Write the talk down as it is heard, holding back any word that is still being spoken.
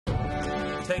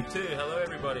Take two. Hello,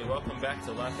 everybody. Welcome back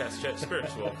to Lifehouse Church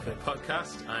Spiritual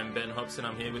Podcast. I'm Ben Hobson.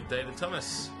 I'm here with David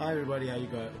Thomas. Hi, everybody. How you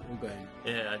going?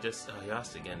 Yeah, you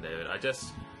asked again, David. I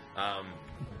just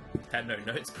had no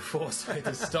notes before, so I had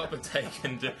to stop and take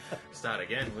and start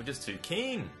again. We're just too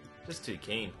keen.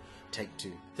 Take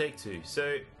two.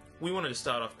 So we wanted to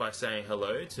start off by saying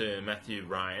hello to Matthew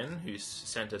Ryan, who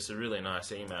sent us a really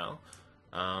nice email.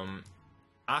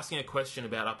 Asking a question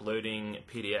about uploading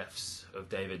PDFs of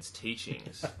David's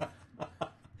teachings.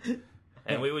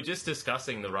 And we were just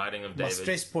discussing the writing of David's... My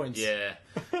stress points. Yeah,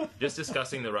 just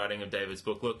discussing the writing of David's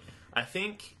book. Look, I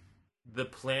think the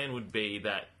plan would be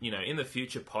that, in the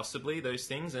future, possibly, those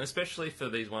things, and especially for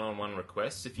these one-on-one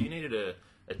requests, if you needed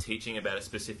a teaching about a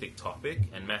specific topic,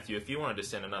 and Matthew, if you wanted to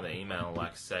send another email,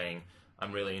 like saying,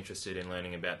 I'm really interested in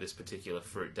learning about this particular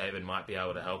fruit, David might be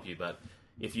able to help you, but...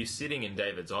 if you're sitting in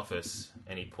David's office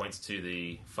and he points to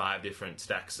the 5 different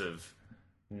stacks of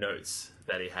notes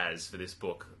that he has for this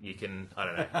book, you can,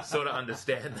 sort of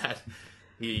understand that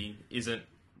he isn't,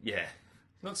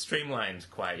 not streamlined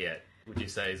quite yet, would you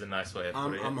say is a nice way of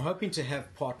putting it? I'm hoping to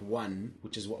have part 1,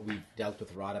 which is what we've dealt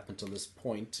with right up until this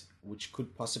point, which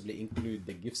could possibly include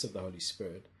the gifts of the Holy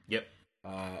Spirit. Yep.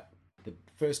 The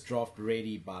first draft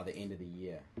ready by the end of the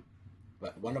year.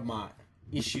 But one of my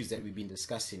issues that we've been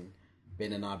discussing...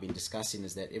 Ben and I have been discussing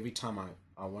is that every time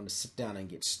I want to sit down and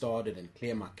get started and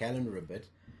clear my calendar a bit,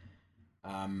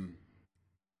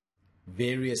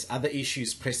 various other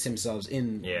issues press themselves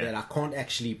in that I can't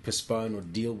actually postpone or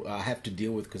I have to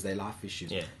deal with because they're life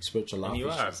issues, spiritual life issues.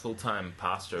 And you are a full-time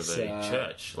pastor of a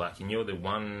church, and you're the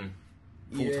one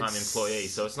full-time employee,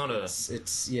 so it's not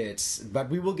but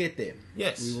we will get there.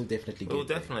 Yes. We will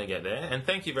definitely get there. And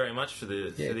thank you very much for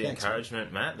the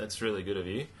encouragement, Matt. That's really good of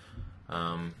you.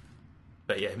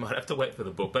 But yeah, you might have to wait for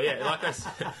the book. But yeah,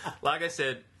 like I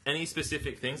said, any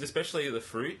specific things, especially the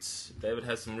fruits, David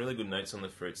has some really good notes on the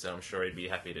fruits that I'm sure he'd be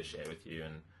happy to share with you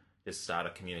and just start a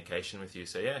communication with you.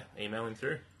 So yeah, email him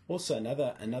through. Also,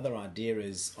 another idea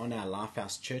is on our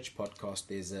Lifehouse Church podcast,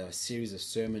 there's a series of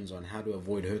sermons on how to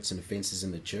avoid hurts and offenses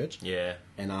in the church. Yeah.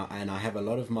 And I have a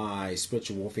lot of my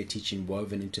spiritual warfare teaching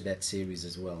woven into that series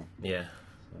as well. Yeah.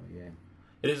 So yeah.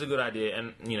 It is a good idea,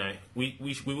 and we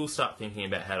will start thinking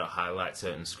about how to highlight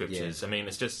certain scriptures. Yeah. I mean,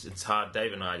 it's hard.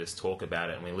 Dave and I just talk about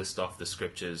it, and we list off the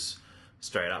scriptures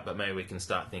straight up. But maybe we can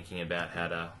start thinking about how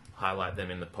to highlight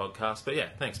them in the podcast. But yeah,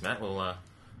 thanks, Matt. We'll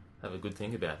have a good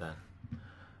think about that.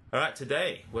 All right,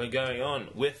 today we're going on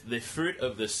with the fruit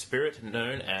of the Spirit,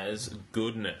 known as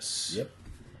goodness. Yep.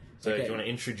 So, do you want to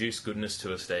introduce goodness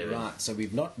to us, David? Right. So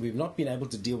we've not been able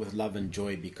to deal with love and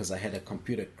joy because I had a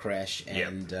computer crash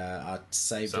and I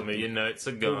saved some of your notes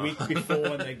are gone a week before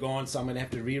and they're gone. So I'm going to have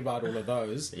to rewrite all of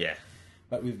those. Yeah.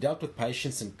 But we've dealt with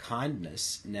patience and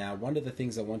kindness. Now, one of the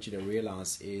things I want you to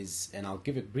realize is, and I'll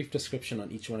give a brief description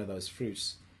on each one of those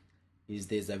fruits, is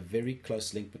there's a very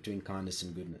close link between kindness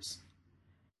and goodness.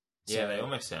 Yeah, they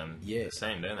almost sound the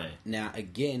same, don't they? Now,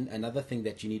 again, another thing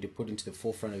that you need to put into the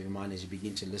forefront of your mind as you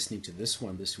begin to listening to this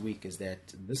one this week is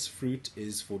that this fruit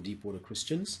is for Deepwater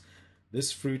Christians.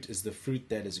 This fruit is the fruit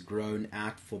that is grown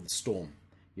out for the storm.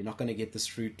 You're not going to get this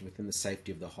fruit within the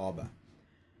safety of the harbor.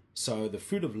 So the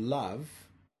fruit of love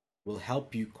will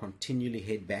help you continually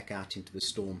head back out into the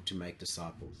storm to make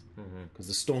disciples. Because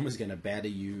the storm is going to batter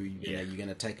you. You're going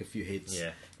to take a few hits.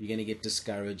 Yeah. You're going to get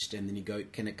discouraged, and then you go,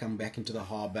 can it come back into the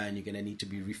harbor, and you're going to need to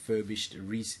be refurbished,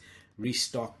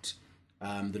 restocked.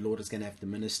 The Lord is going to have to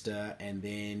minister, and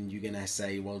then you're going to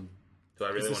say, well, do I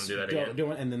really want to do that again?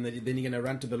 And then you're going to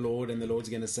run to the Lord, and the Lord's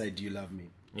going to say, do you love me?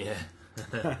 Yeah.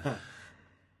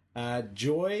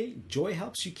 Joy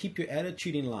helps you keep your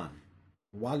attitude in line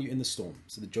while you're in the storm.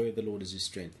 So the joy of the Lord is your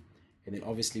strength. And then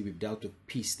obviously we've dealt with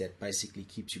peace that basically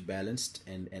keeps you balanced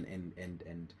and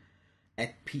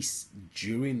at peace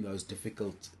during those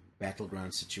difficult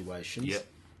battleground situations. Yep.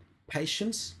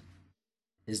 Patience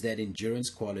is that endurance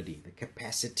quality, the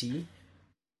capacity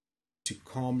to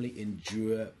calmly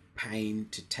endure pain,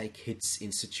 to take hits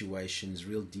in situations,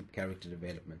 real deep character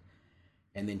development.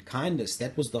 And then kindness,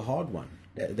 that was the hard one.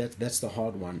 That's the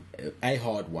hard one. A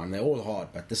hard one. They're all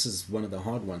hard, but this is one of the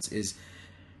hard ones, is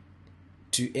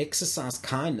to exercise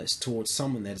kindness towards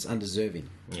someone that is undeserving.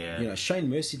 Yeah. Showing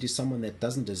mercy to someone that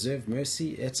doesn't deserve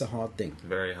mercy, it's a hard thing.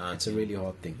 Very hard. It's a really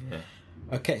hard thing. Yeah.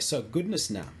 Okay, so goodness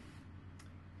now.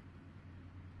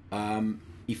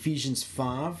 Ephesians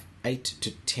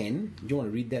 5:8-10. Do you want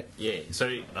to read that? Yeah. So,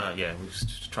 we'll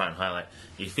just try and highlight.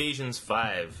 Ephesians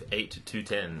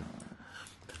 5:8-10.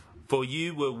 For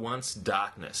you were once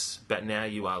darkness, but now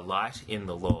you are light in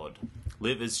the Lord.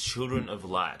 Live as children of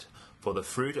light. For the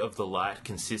fruit of the light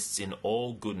consists in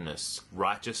all goodness,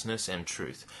 righteousness, and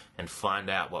truth, and find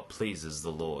out what pleases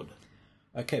the Lord.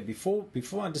 Okay, before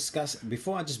I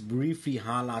just briefly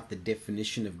highlight the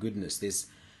definition of goodness,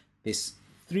 there's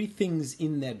three things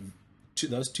in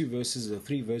those two verses or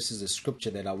three verses of scripture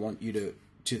that I want you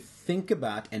to think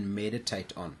about and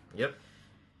meditate on. Yep.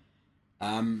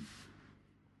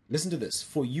 Listen to this.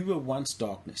 For you were once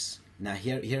darkness. Now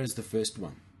here is the first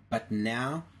one. But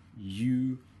now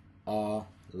you are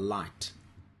light.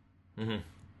 Mm-hmm.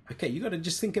 Okay, you got to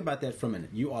just think about that for a minute.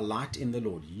 You are light in the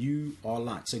Lord. You are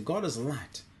light. So God is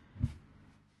light.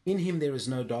 In him there is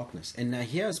no darkness. And now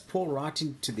here's Paul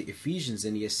writing to the Ephesians,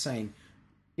 and he is saying,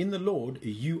 in the Lord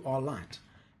you are light.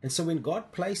 And so when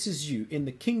God places you in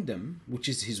the kingdom, which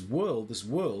is his world, this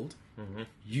world,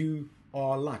 you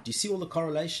are light. Do you see all the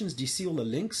correlations? Do you see all the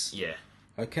links? Yeah.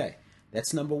 Okay,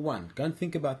 that's number one. Go and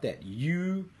think about that.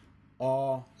 You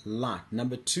are light.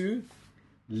 Number two,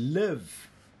 live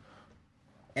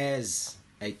as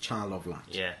a child of light.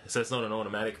 Yeah. So it's not an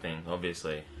automatic thing,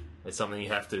 obviously. It's something you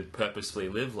have to purposefully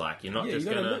live like. You're not just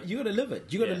you got to live it.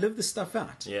 You got to live this stuff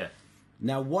out. Yeah.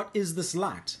 Now, what is this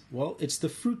light? Well, it's the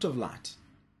fruit of light.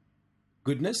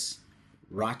 Goodness,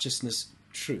 righteousness,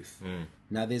 truth.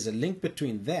 Now, there's a link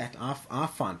between that, I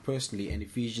find personally, and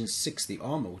Ephesians 6, the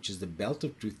armor, which is the belt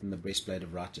of truth and the breastplate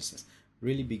of righteousness,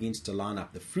 really begins to line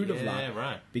up. The fruit of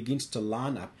light begins to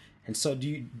line up. And so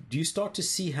do you start to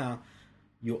see how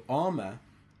your armor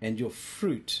and your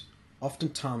fruit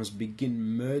oftentimes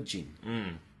begin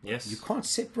merging? Yes. You can't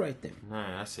separate them. No,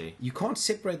 I see. You can't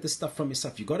separate this stuff from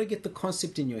yourself. You've got to get the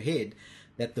concept in your head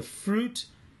that the fruit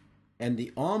and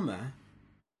the armor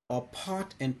are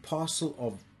part and parcel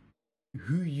of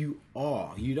who you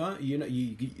are. You don't,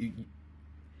 you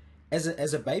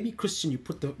as a baby Christian, you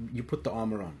put the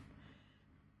armor on.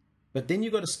 But then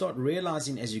you've got to start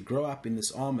realizing as you grow up in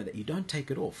this armor that you don't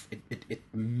take it off. It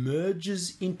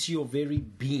merges into your very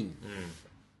being.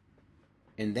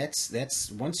 And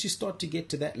that's once you start to get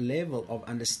to that level of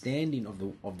understanding of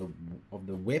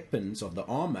the weapons, of the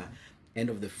armor, and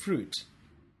of the fruit,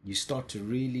 you start to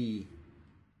really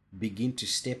begin to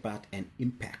step out and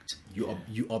impact.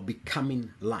 You are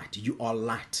becoming light. You are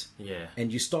light. Yeah.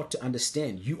 And you start to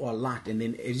understand you are light. And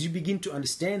then as you begin to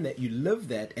understand that, you live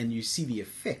that, and you see the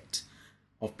effect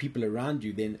of people around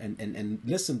you. Then and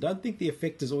listen, don't think the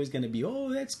effect is always going to be,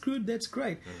 oh, that's good, that's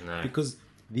great. No. Because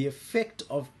the effect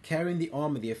of carrying the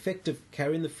armor, the effect of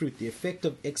carrying the fruit, the effect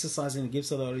of exercising the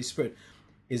gifts of the Holy Spirit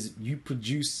is you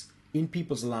produce in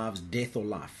people's lives death or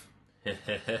life.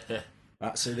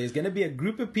 Right, so there's going to be a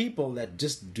group of people that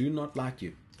just do not like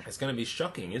you. It's going to be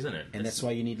shocking, isn't it? And that's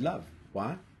why you need love.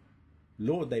 Why?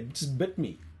 Lord, they just bit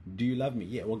me. Do you love me?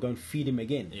 Yeah, well, go and feed him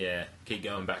again. Yeah, keep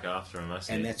going back after him. I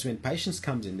see. And that's when patience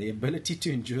comes in, the ability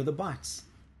to endure the bites.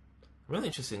 I'm really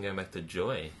interested in going back to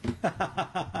joy.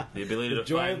 The ability to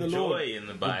Joy of find the joy Lord. in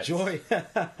the bites. Joy.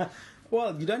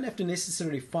 Well, you don't have to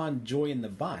necessarily find joy in the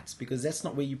bites, because that's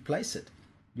not where you place it.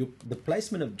 The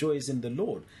placement of joy is in the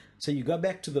Lord. So you go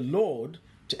back to the Lord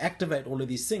to activate all of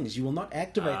these things. You will not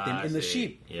activate them in the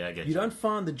sheep. Yeah, I get you don't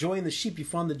find the joy in the sheep, you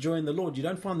find the joy in the Lord. You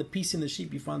don't find the peace in the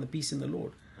sheep, you find the peace in the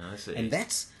Lord. I see. And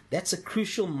that's a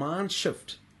crucial mind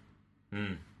shift.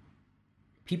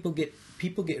 People get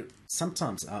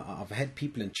sometimes I've had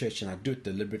people in church, and I do it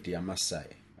deliberately, I must say,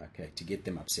 okay, to get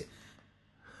them upset.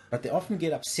 But they often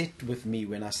get upset with me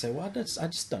when I say, well, I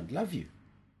just don't love you.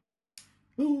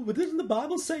 Oh, but doesn't the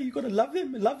Bible say you've got to love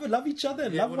him, love each other,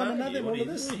 and love one another, and all of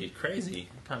this? You're crazy.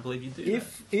 I can't believe you do that.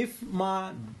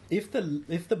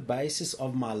 If the basis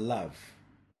of my love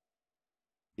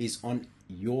is on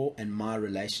your and my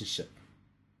relationship,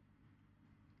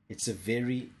 it's a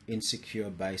very insecure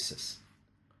basis.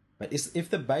 But if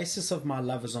the basis of my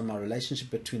love is on my relationship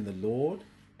between the Lord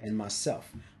and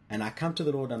myself, and I come to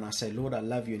the Lord and I say, Lord, I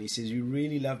love you, and he says, you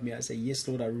really love me? I say, yes,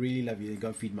 Lord, I really love you, and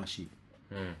go feed my sheep.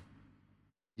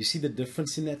 You see the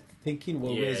difference in that thinking?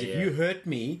 Well, whereas if you hurt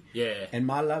me, and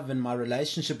my love and my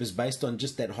relationship is based on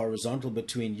just that horizontal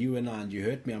between you and I, and you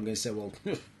hurt me, I'm going to say, well,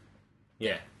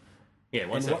 yeah.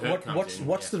 Once and that hurt comes in,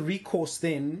 what's the recourse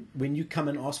then when you come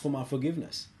and ask for my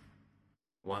forgiveness?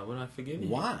 Why would I forgive you?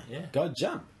 Why? Yeah. Go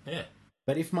jump. Yeah.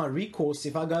 But if my recourse,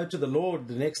 if I go to the Lord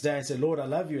the next day and say, Lord, I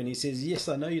love you, and he says, yes,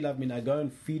 I know you love me, now go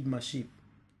and feed my sheep.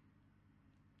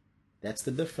 That's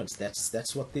the difference.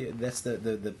 That's what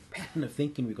the pattern of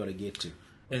thinking we've got to get to.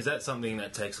 Is that something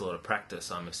that takes a lot of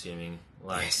practice, I'm assuming?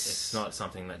 Like, yes. It's not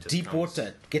something that just deep water.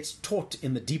 It gets taught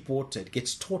in the deep water. It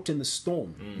gets taught in the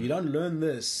storm. You don't learn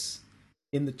this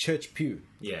in the church pew.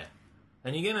 Yeah.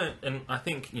 And you're gonna, and I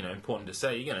think, important to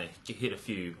say, you're gonna hit a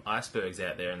few icebergs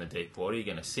out there in the deep water. You're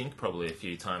gonna sink probably a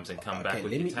few times and come back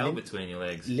with your tail between your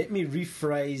legs. Let me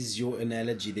rephrase your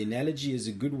analogy. The analogy is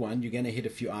a good one. You're gonna hit a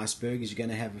few icebergs. You're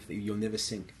gonna you'll never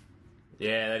sink.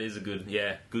 Yeah, that is a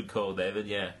good call, David.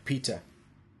 Yeah, Peter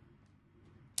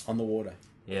on the water.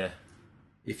 Yeah.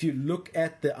 If you look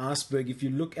at the iceberg, if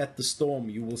you look at the storm,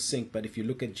 you will sink. But if you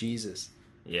look at Jesus,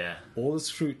 all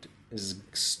this fruit is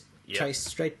traced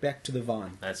straight back to the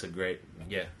vine. That's a great...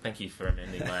 Yeah, thank you for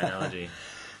amending my analogy.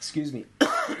 Excuse me.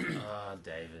 Oh,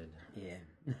 David. Yeah.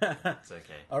 It's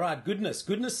okay. All right, goodness.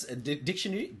 Goodness,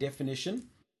 dictionary definition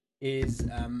is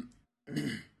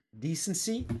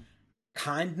decency,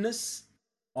 kindness,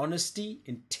 honesty,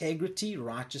 integrity,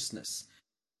 righteousness.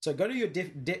 So go to your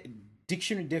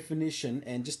dictionary definition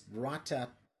and just write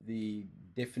out the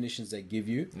definitions they give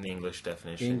you. The English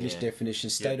definition. English definition: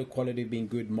 state or quality of being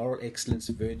good, moral excellence,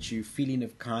 virtue, feeling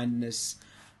of kindness,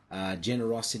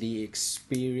 generosity,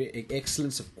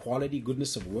 excellence of quality,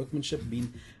 goodness of workmanship,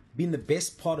 being the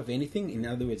best part of anything. In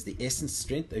other words, the essence,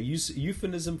 strength, a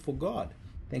euphemism for God.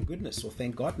 Thank goodness or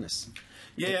thank godness.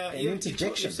 Yeah, you've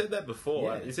said that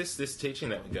before. Yeah. Is this teaching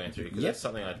that we're going through? Because that's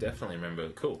something I definitely remember.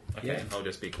 Cool. Okay, I'll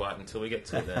just be quiet until we get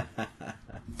to it then.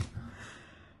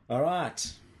 All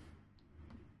right.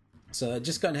 So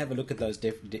just go and have a look at those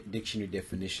dictionary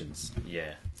definitions.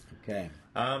 Yeah. Okay.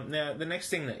 Now, the next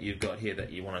thing that you've got here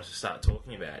that you want us to start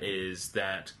talking about is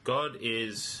that God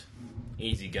is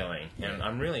easygoing. And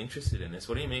I'm really interested in this.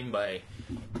 What do you mean by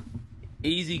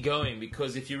easygoing?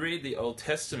 Because if you read the Old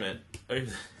Testament,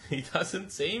 he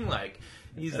doesn't seem like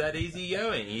he's that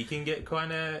easygoing. He can get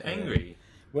kind of angry.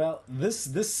 Well, this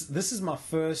is my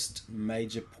first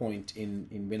major point in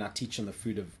when I teach on the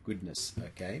fruit of goodness,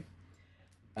 okay?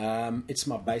 It's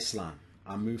my baseline.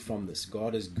 I move from this.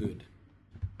 God is good.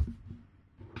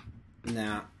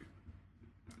 Now,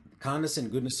 kindness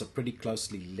and goodness are pretty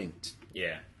closely linked.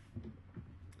 Yeah.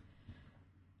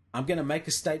 I'm going to make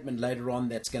a statement later on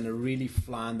that's going to really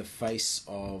fly in the face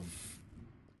of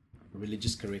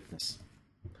religious correctness.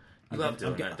 You love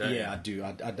doing that, don't you? Yeah, I do.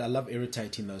 I love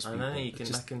irritating those people. I know, I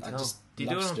can tell. Do you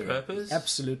do it on purpose?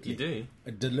 Absolutely. You do?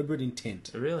 A deliberate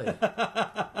intent. Really?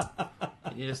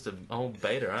 You're just an old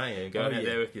beta, aren't you? Going out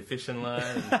there with your fishing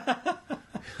line.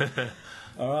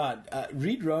 All right.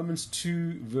 Read Romans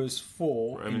 2, verse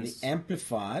 4 in the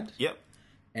Amplified. Yep.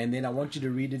 And then I want you to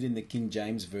read it in the King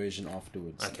James Version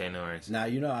afterwards. Okay, no worries. Now,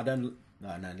 I don't...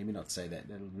 No, let me not say that.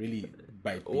 That'll really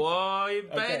bait me. Whoa, you're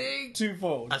baiting? Okay.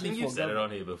 2-4. I think you've said it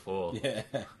on here before. Yeah.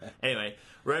 Anyway,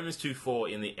 Romans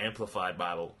 2:4 in the Amplified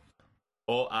Bible.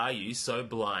 Or are you so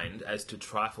blind as to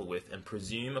trifle with and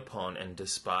presume upon and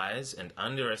despise and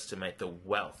underestimate the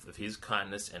wealth of his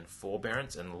kindness and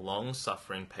forbearance and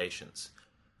long-suffering patience?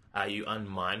 Are you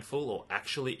unmindful or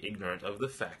actually ignorant of the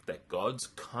fact that God's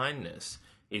kindness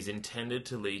is intended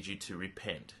to lead you to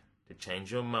repent, to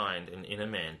change your mind and inner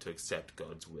man to accept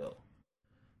God's will?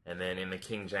 And then in the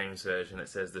King James Version it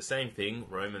says the same thing,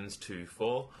 Romans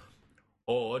 2:4.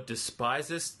 Or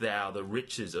despisest thou the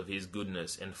riches of his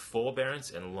goodness and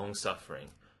forbearance and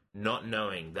long-suffering, not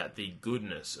knowing that the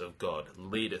goodness of God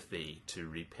leadeth thee to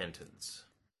repentance?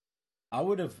 I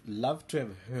would have loved to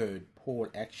have heard Paul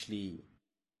actually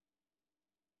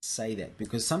say that,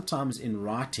 because sometimes in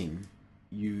writing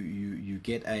you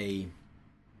get a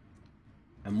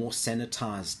more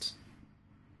sanitized,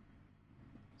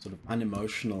 sort of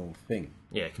unemotional thing.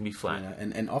 Yeah, it can be flat.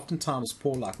 And oftentimes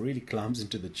Paul really climbs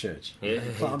into the church. Yeah,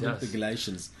 he climbs into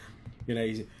Galatians.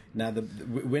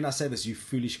 When I say this, you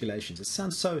foolish Galatians, it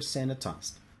sounds so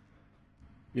sanitized.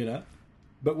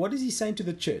 But what is he saying to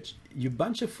the church? You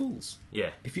bunch of fools.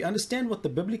 Yeah. If you understand what the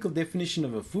biblical definition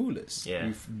of a fool is,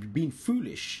 you've been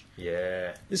foolish.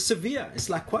 Yeah. It's severe. It's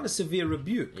like quite a severe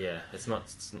rebuke. Yeah, it's not...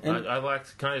 I like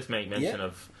to kind of just make mention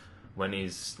of when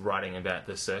he's writing about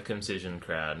the circumcision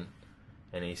crowd,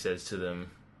 and he says to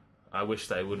them, I wish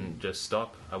they wouldn't just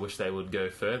stop. I wish they would go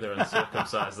further and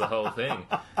circumcise the whole thing.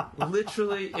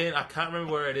 Literally, I can't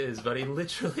remember where it is, but he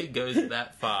literally goes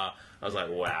that far. I was like,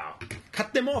 wow.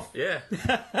 Cut them off. Yeah.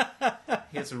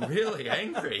 He gets really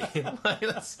angry.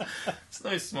 It's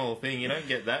no small thing. You don't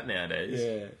get that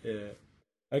nowadays. Yeah.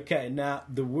 Okay, now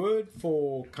the word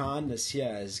for kindness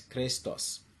here is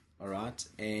Christos. All right?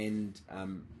 And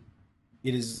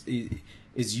it is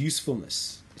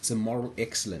usefulness. It's a moral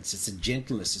excellence. It's a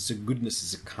gentleness. It's a goodness.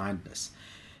 It's a kindness.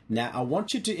 Now, I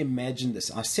want you to imagine this.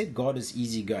 I said God is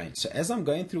easygoing. So as I'm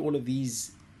going through all of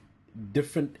these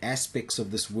different aspects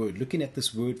of this word, looking at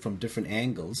this word from different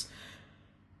angles,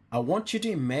 I want you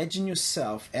to imagine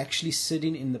yourself actually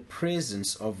sitting in the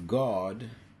presence of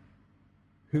God,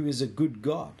 who is a good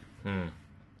God.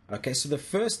 Okay, so the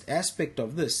first aspect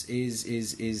of this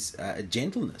is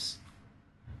gentleness.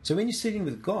 So when you're sitting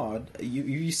with God,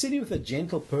 you're sitting with a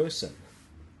gentle person.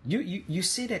 You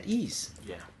sit at ease.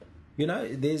 Yeah. You know,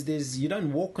 there's you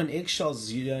don't walk on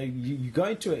eggshells. You know, you go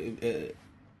into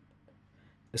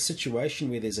a situation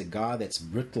where there's a guy that's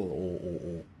brittle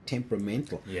or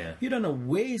temperamental. Yeah. You don't know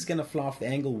where he's going to fly off the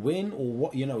angle, when or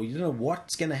what. You don't know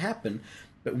what's going to happen.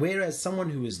 But whereas someone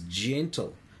who is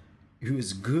gentle, who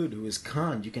is good, who is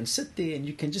kind, you can sit there and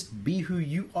you can just be who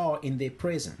you are in their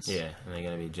presence. Yeah, and they're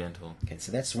going to be gentle. Okay,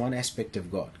 so that's one aspect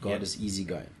of God. God is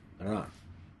easygoing. All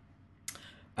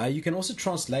right. You can also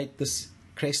translate this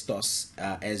Christos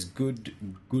as good,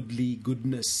 goodly,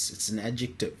 goodness. It's an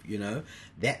adjective, you know,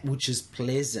 that which is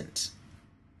pleasant.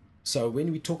 So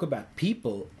when we talk about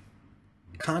people,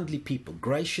 kindly people,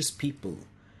 gracious people,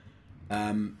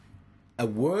 a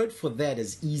word for that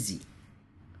is easy.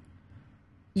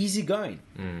 Easygoing.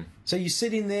 So you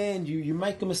sit in there and you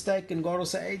make a mistake and God will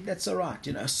say, hey, that's all right.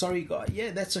 You know, sorry, God.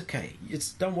 Yeah, that's okay.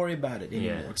 Don't worry about it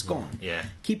anymore. It's gone. Yeah.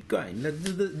 Keep going.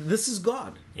 This is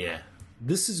God. Yeah.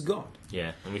 This is God.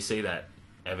 Yeah. And we see that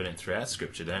evident throughout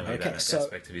Scripture, don't we? Okay, That so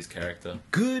aspect of his character.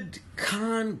 Good,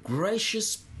 kind,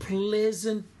 gracious,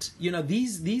 pleasant. You know,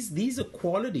 these are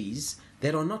qualities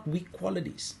that are not weak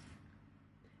qualities.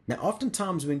 Now,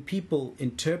 oftentimes when people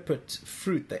interpret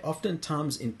fruit, they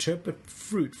oftentimes interpret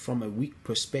fruit from a weak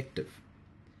perspective.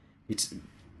 It's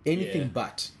anything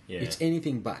but. Yeah. It's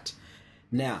anything but.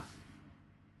 Now,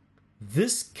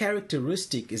 this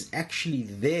characteristic is actually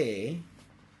there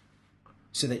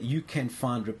so that you can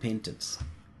find repentance.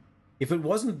 If it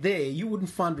wasn't there, you wouldn't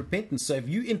find repentance. So if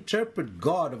you interpret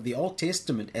God of the Old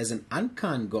Testament as an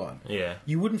unkind God,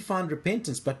 you wouldn't find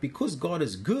repentance. But because God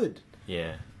is good,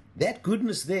 that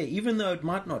goodness there, even though it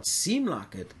might not seem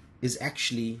like it, is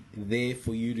actually there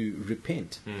for you to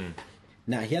repent.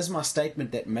 Now, here's my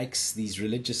statement that makes these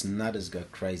religious nutters go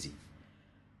crazy.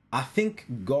 I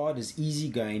think God is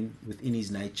easygoing within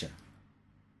his nature.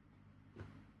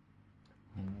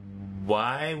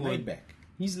 Why would... Laid back.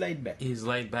 He's laid back. He's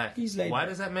laid back. Why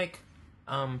does that make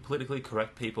politically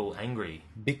correct people angry?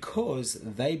 Because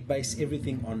they base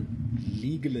everything on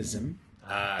legalism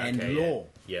and law.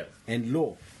 Yeah. And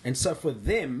law. And so for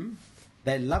them,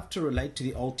 they love to relate to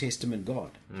the Old Testament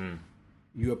God.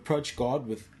 You approach God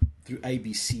through A,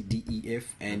 B, C, D, E,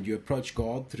 F, and you approach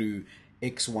God through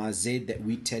X, Y, Z, that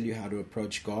we tell you how to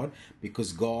approach God,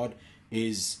 because God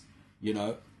is,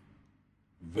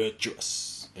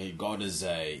 virtuous. God is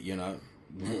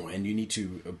and you need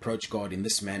to approach God in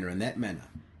this manner and that manner.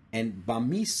 And by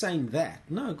me saying that,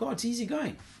 no, God's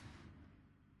easygoing.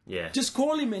 Yeah. Just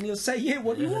call him and he'll say, yeah,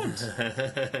 what do you want?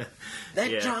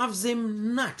 That drives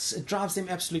them nuts. It drives them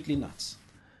absolutely nuts.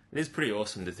 It is pretty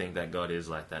awesome to think that God is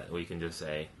like that, where you can just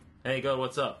say, hey, God,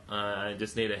 what's up? I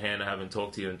just need a hand. I haven't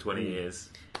talked to you in 20 years.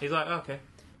 He's like, okay.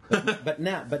 but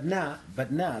now,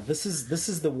 this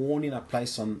is the warning I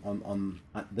place on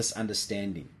this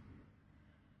understanding.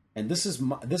 And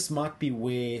this might be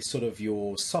where sort of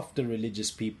your softer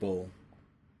religious people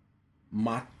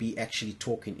might be actually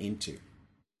talking into.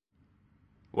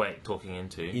 Wait, talking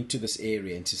into? Into this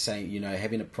area, into saying,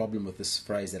 having a problem with this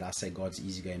phrase that I say God's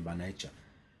easygoing by nature.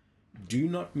 Do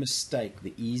not mistake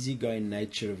the easygoing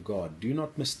nature of God. Do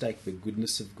not mistake the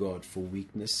goodness of God for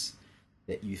weakness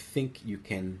that you think you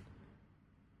can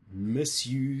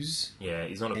misuse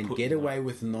he's not and get away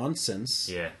with nonsense.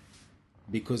 Yeah.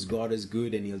 Because God is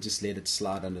good and he'll just let it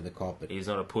slide under the carpet. He's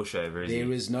not a pushover, is he?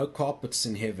 There is no carpets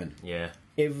in heaven. Yeah.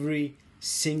 Every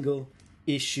single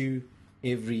issue,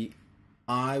 every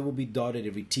I will be dotted,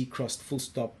 every T crossed, full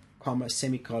stop, comma,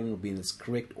 semicolon will be in its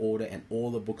correct order, and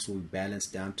all the books will be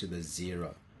balanced down to the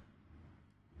zero.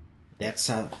 That's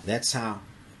how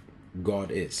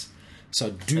God is. So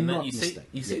do not mistake.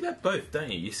 You see that both,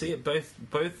 don't you? You see it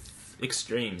both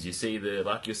extremes. You see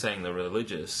like you're saying, the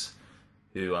religious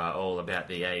who are all about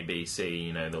the A, B,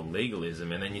 C, the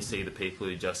legalism, and then you see the people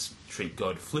who just treat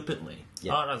God flippantly.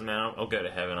 Yeah. Oh, it doesn't matter. I'll go to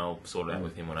heaven. I'll sort it out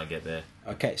with him when I get there.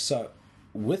 Okay, so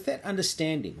with that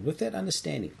understanding,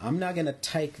 I'm now going to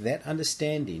take that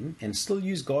understanding and still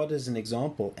use God as an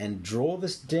example and draw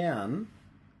this down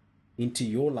into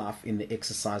your life in the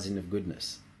exercising of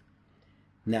goodness.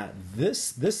 Now,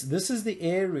 this is the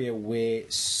area where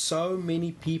so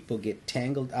many people get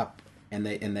tangled up, and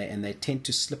they tend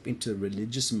to slip into a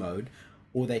religious mode,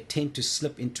 or they tend to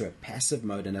slip into a passive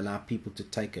mode and allow people to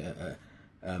take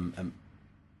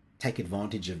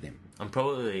advantage of them. I'm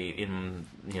probably in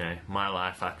my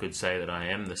life, I could say that I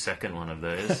am the second one of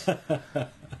those.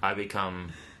 I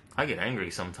get angry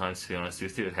sometimes, to be honest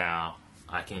with you, at how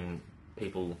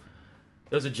people.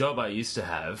 There was a job I used to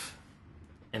have,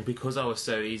 And because I was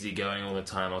so easygoing all the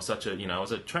time, I was such a, I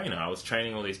was a trainer. I was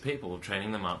training all these people,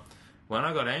 training them up. When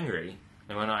I got angry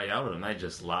and when I yelled at them, they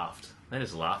just laughed. They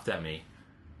just laughed at me.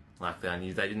 Like they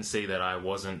didn't see that I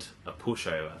wasn't a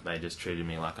pushover. They just treated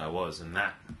me like I was, and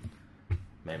that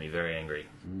made me very angry.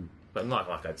 But not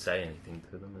like I'd say anything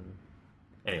to them. And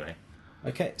anyway,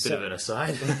 okay, bit of an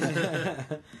aside.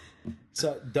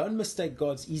 So don't mistake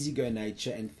God's easygoing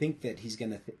nature and think that he's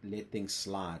going to let things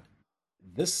slide.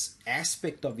 This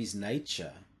aspect of his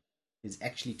nature is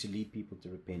actually to lead people to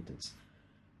repentance.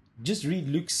 Just read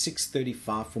Luke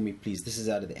 6:35 for me, please. This is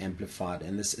out of the Amplified,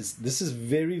 and this is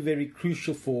very, very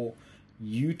crucial for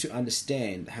you to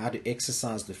understand how to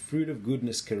exercise the fruit of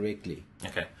goodness correctly.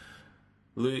 Okay.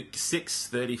 Luke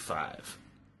 6:35.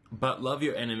 But love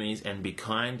your enemies and be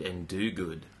kind and do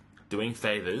good, doing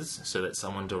favors so that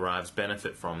someone derives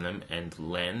benefit from them, and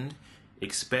lend,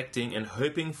 expecting and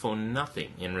hoping for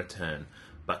nothing in return,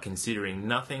 but considering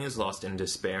nothing is lost and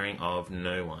despairing of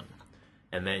no one.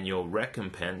 And then your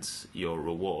recompense, your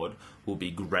reward, will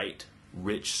be great,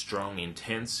 rich, strong,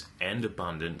 intense, and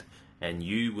abundant, and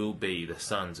you will be the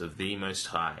sons of the Most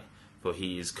High, for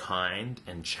he is kind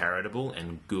and charitable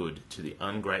and good to the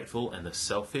ungrateful and the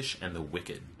selfish and the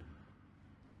wicked.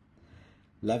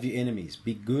 Love your enemies.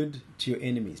 Be good to your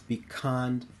enemies. Be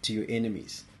kind to your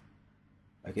enemies.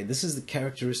 Okay, this is the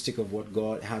characteristic of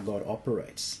how God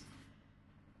operates.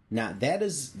 Now, that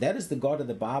is the God of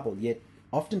the Bible, yet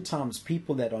oftentimes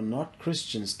people that are not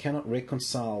Christians cannot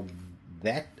reconcile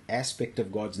that aspect of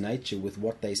God's nature with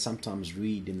what they sometimes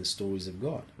read in the stories of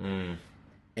God.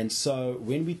 And so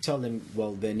when we tell them,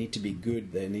 well, they need to be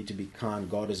good, they need to be kind,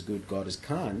 God is good, God is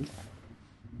kind,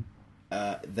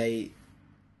 they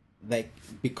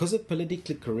because of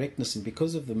political correctness and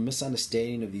because of the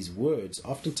misunderstanding of these words,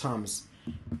 oftentimes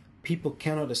people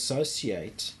cannot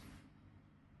associate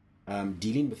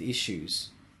dealing with issues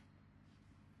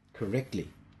correctly.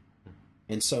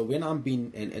 And so when I'm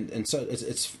being and so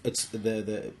it's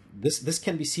this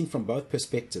can be seen from both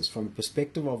perspectives, from the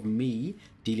perspective of me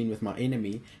dealing with my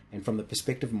enemy and from the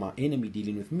perspective of my enemy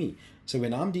dealing with me. So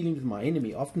when I'm dealing with my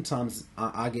enemy, oftentimes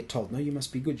I get told, no, you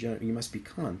must be good, you must be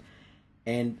kind.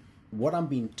 And what I'm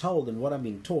being told and what I'm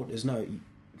being taught is, no,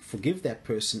 forgive that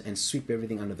person and sweep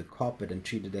everything under the carpet and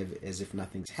treat it as if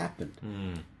nothing's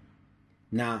happened.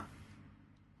 Now,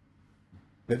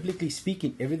 biblically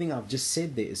speaking, everything I've just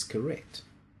said there is correct.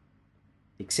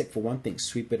 Except for one thing,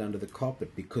 sweep it under the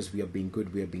carpet, because we are being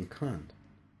good, we are being kind.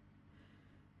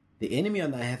 The enemy,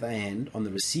 on the other hand, on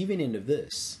the receiving end of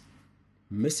this,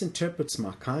 misinterprets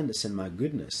my kindness and my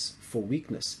goodness for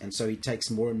weakness, and so he takes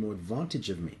more and more advantage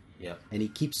of me. Yeah. And he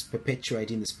keeps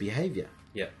perpetuating this behavior.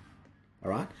 Yeah.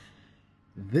 All right?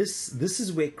 This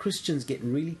is where Christians get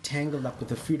really tangled up with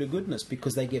the fruit of goodness,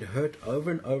 because they get hurt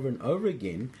over and over and over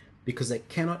again because they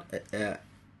cannot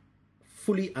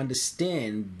fully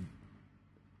understand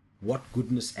what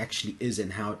goodness actually is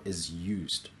and how it is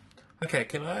used. Okay,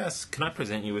 can I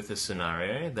present you with a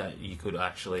scenario that you could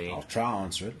actually... I'll try to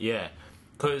answer it. Yeah,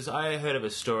 because I heard of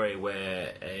a story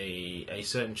where a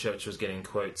certain church was getting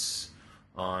quotes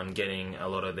on getting a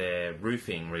lot of their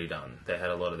roofing redone. They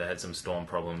had some storm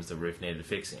problems, the roof needed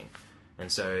fixing.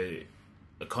 And so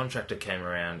a contractor came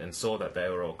around and saw that they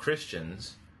were all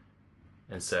Christians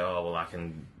and said, oh, well, I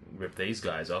can rip these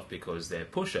guys off because they're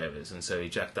pushovers. And so he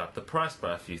jacked up the price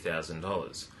by a few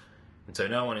 $1,000s. And so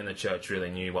no one in the church really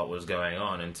knew what was going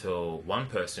on until one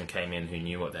person came in who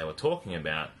knew what they were talking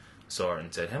about, saw it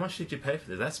and said, how much did you pay for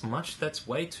this? That's much. That's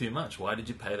way too much. Why did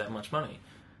you pay that much money?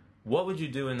 What would you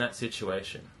do in that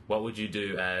situation? What would you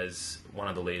do as one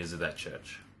of the leaders of that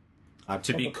church?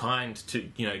 To be kind to,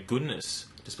 goodness,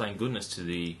 displaying goodness to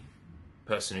the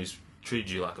person who's treated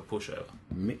you like a pushover.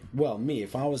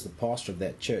 If I was the pastor of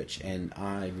that church and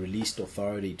I released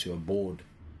authority to a board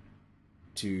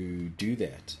to do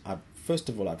that, first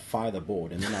of all, I'd fire the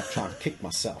board and then I'd try and kick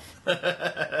myself.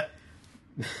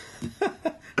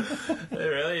 It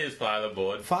really is fire the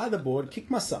board. Fire the board, kick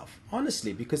myself,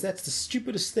 honestly, because that's the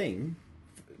stupidest thing.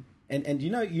 And you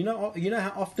know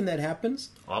how often that happens?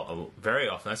 Very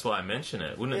often. That's why I mention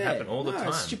it. Wouldn't it happen all the time?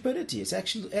 It's stupidity. It's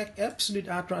actually absolute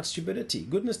outright stupidity.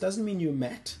 Goodness doesn't mean you're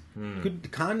Matt.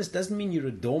 Kindness doesn't mean you're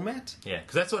a doormat. Yeah,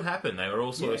 because that's what happened. They were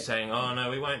all sort of saying, "Oh no,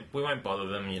 we won't bother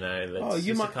them. Let's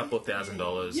just a couple of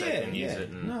 $1,000. They can use it."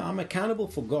 And... No, I'm accountable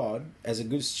for God as a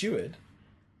good steward,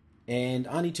 and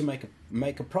I need to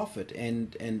make a profit.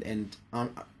 And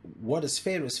what is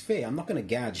fair is fair. I'm not going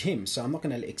to gouge him, so I'm not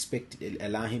going to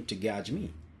allow him to gouge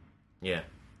me. Yeah.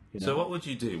 So what would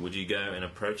you do? Would you go and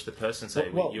approach the person and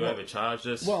say, you overcharged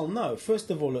us? Well, no.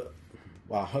 First of all,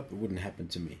 I hope it wouldn't happen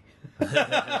to me.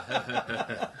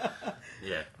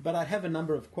 Yeah. But I'd have a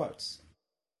number of quotes.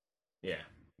 Yeah.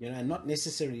 And not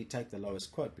necessarily take the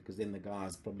lowest quote, because then the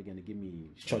guy's probably going to give me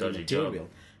shoddy Dodgy material. job.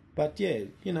 But yeah,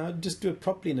 just do it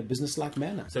properly in a business-like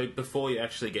manner. So before you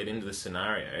actually get into the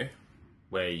scenario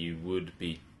where you would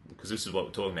be, because this is what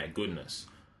we're talking about, goodness,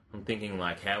 I'm thinking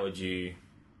like, how would you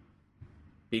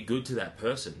be good to that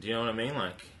person? Do you know what I mean?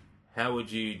 Like, how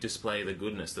would you display the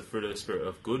goodness, the fruit of the Spirit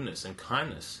of goodness and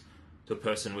kindness to a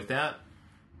person without,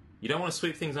 you don't want to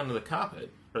sweep things under the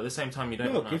carpet, but at the same time you don't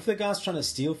Look, want to... if the guy's trying to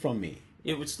steal from me,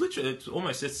 It's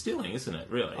stealing, isn't it,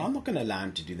 really? I'm not going to allow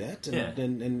him to do that,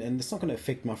 and it's not going to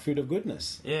affect my fruit of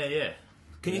goodness. Yeah.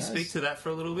 Can you Yes. speak to that for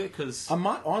a little bit? Because I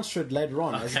might answer it later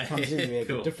on as it Okay, comes in. We have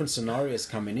cool. different scenarios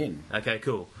coming in. Okay,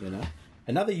 cool.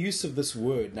 Another use of this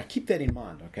word. Now, keep that in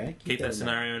mind. Okay, Keep that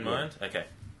scenario in Yeah. mind. Okay.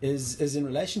 Is in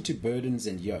relation to burdens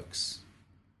and yokes.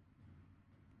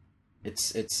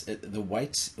 It's the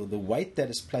weight that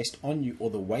is placed on you, or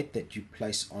the weight that you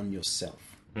place on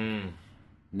yourself.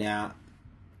 Now,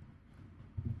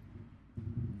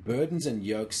 burdens and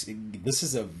yokes, this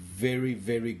is a very,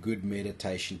 very good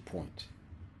meditation point.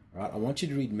 Right? I want you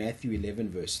to read Matthew 11,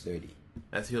 verse 30.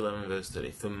 Matthew 11, verse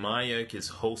 30. For my yoke is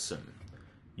wholesome,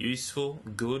 useful,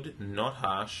 good, not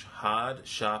harsh, hard,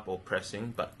 sharp, or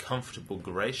pressing, but comfortable,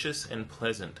 gracious, and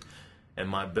pleasant. And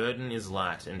my burden is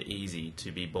light and easy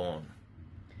to be borne.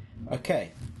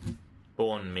 Okay.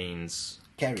 Borne means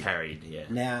carried, yeah.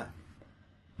 Now,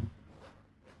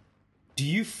 do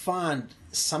you find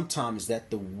sometimes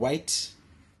that the weight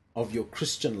of your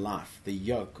Christian life, the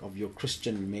yoke of your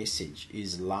Christian message,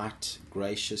 is light,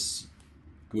 gracious,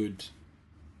 good,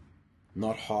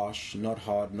 not harsh, not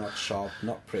hard, not sharp,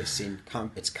 not pressing?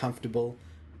 It's comfortable,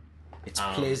 it's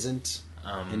pleasant,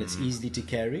 and it's easy to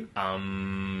carry?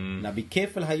 Now be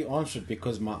careful how you answer it,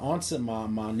 because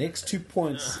my next 2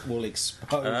 points will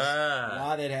expose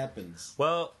why that happens.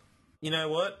 Well, you know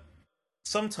what?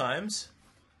 Sometimes,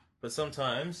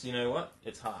 you know what?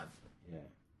 It's hard. Yeah.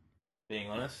 Being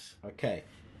honest. Okay.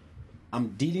 I'm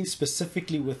dealing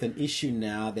specifically with an issue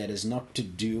now that is not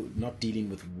dealing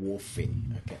with warfare.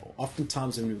 Okay.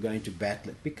 Oftentimes when we're going to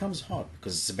battle, it becomes hard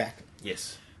because it's a battle.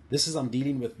 Yes. This is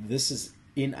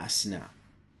in us now.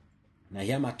 Now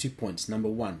here are my 2 points. Number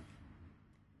one,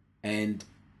 and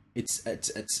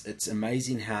it's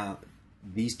amazing how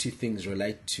these two things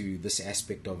relate to this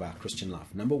aspect of our Christian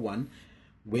life. Number one,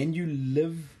 when you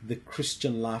live the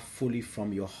Christian life fully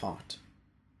from your heart,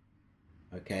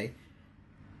 okay,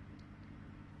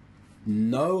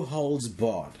 no holds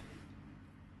barred,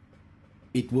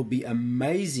 it will be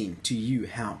amazing to you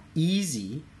how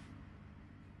easy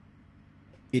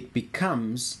it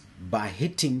becomes by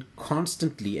hitting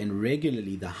constantly and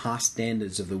regularly the high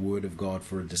standards of the Word of God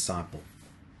for a disciple.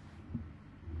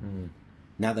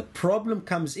 Now the problem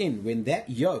comes in when that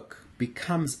yoke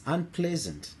becomes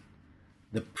unpleasant.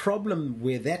 The problem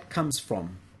where that comes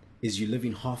from is you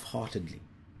living half-heartedly.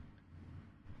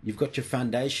 You've got your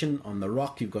foundation on the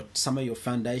rock, you've got some of your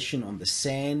foundation on the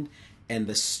sand, and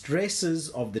the stresses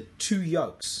of the two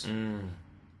yokes.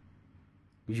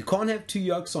 You can't have two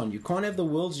yokes on. You can't have the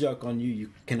world's yoke on you.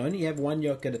 You can only have one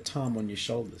yoke at a time on your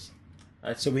shoulders.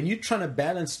 So when you're trying to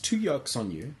balance two yokes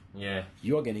on you,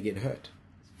 you are going to get hurt.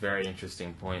 Very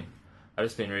interesting point. I've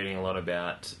just been reading a lot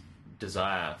about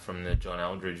desire from the John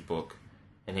Eldridge book,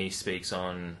 and he speaks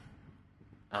on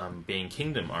being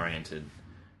kingdom oriented,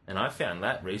 and I found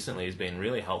that recently has been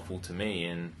really helpful to me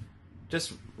in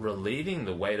just relieving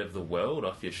the weight of the world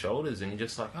off your shoulders, and you're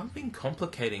just like, I've been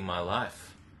complicating my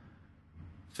life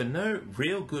for no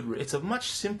real good. It's a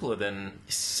much simpler than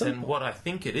what I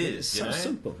think it is. It's so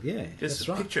simple, yeah. Just that's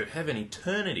a right. picture of heaven,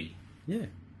 eternity. Yeah.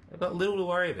 I've got little to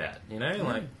worry about,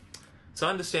 like. So I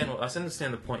understand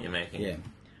the point you're making. Yeah.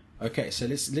 Okay, so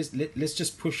let's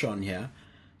just push on here.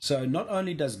 So not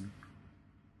only does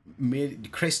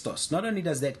Christos, not only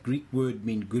does that Greek word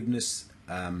mean goodness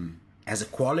as a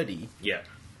quality,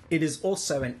 it is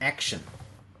also an action.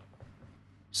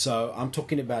 So I'm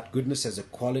talking about goodness as a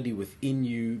quality within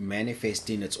you,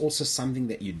 manifesting. It's also something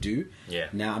that you do. Yeah.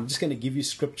 Now I'm just going to give you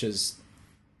scriptures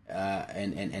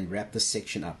and wrap this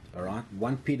section up. All right.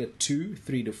 1 Peter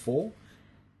 2:3-4,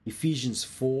 Ephesians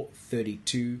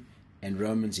 4:32, and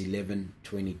Romans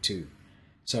 11:22.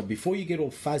 So before you get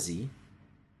all fuzzy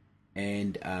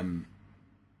and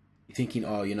you're thinking,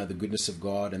 the goodness of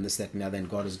God and this, that, and the other, and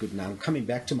God is good. Now I'm coming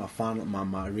back to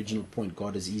my original point.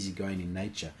 God is easygoing in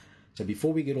nature. So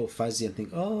before we get all fuzzy and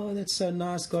think, oh, that's so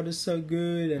nice, God is so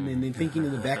good, and then thinking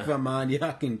in the back of our mind,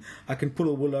 I can pull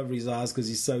a wool over his eyes because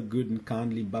he's so good and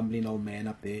kindly bumbling old man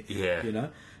up there. Yeah.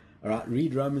 All right,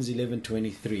 read Romans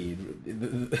 11:23.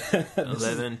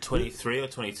 11:23 or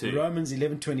 22? Romans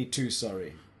 11:22.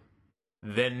 Sorry.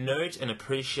 Then note and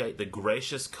appreciate the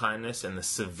gracious kindness and the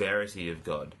severity of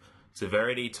God.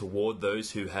 Severity toward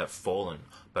those who have fallen,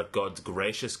 but God's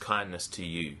gracious kindness to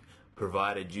you,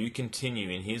 provided you continue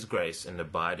in his grace and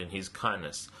abide in his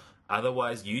kindness.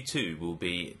 Otherwise, you too will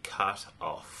be cut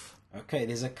off. Okay,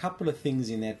 there's a couple of things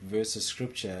in that verse of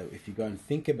scripture. If you go and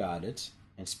think about it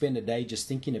and spend a day just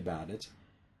thinking about it,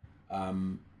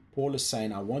 Paul is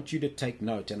saying, I want you to take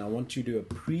note and I want you to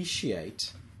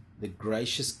appreciate the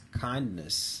gracious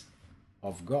kindness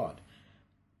of God.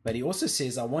 But he also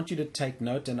says, I want you to take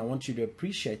note and I want you to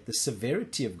appreciate the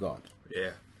severity of God.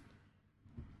 Yeah.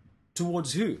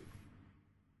 Towards who?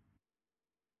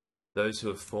 Those who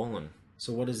have fallen.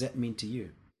 So what does that mean to you?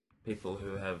 People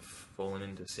who have fallen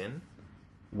into sin.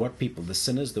 What people? The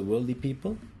sinners, the worldly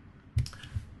people?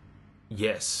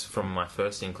 Yes, from my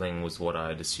first inkling was what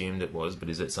I'd assumed it was, but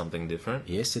is it something different?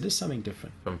 Yes, it is something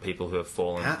different. From people who have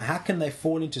fallen. How can they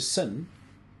fall into sin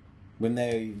when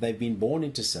they've been born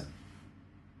into sin?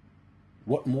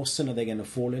 What more sin are they going to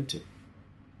fall into?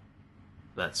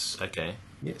 That's okay.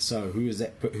 Yeah, so who is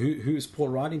that? Who is Paul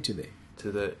writing to there?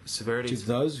 To the severity. To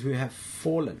those who have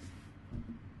fallen.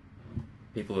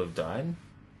 People who have died?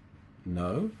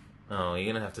 No. Oh, you're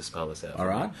going to have to spell this out. All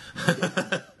right.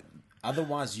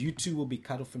 Otherwise, you too will be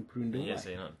cut off and pruned away. Yeah, so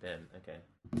you're not dead.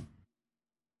 Okay.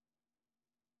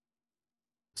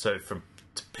 So from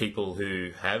people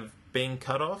who have been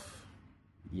cut off?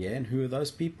 Yeah, and who are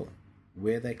those people?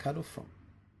 Where are they cut off from?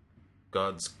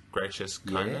 God's gracious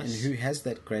Yeah, kindness. and who has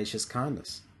that gracious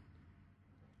kindness?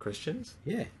 Christians?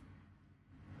 Yeah.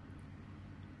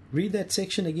 Read that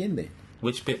section again then.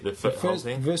 Which bit? The The whole first,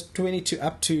 thing? verse 22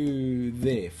 up to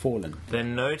there, fallen.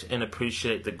 Then note and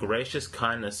appreciate the gracious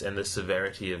kindness and the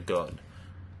severity of God.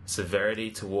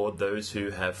 Severity toward those who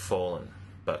have fallen.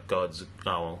 But God's...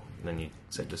 Oh, well, then you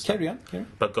said this. Carry on.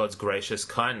 But God's gracious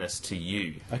kindness to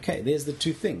you. Okay, there's the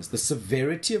two things. The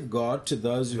severity of God to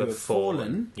those who have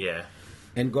fallen, Yeah.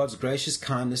 and God's gracious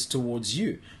kindness towards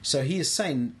you. So he is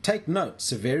saying, take note,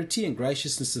 severity and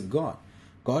graciousness of God.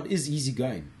 God is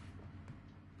easygoing.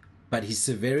 But his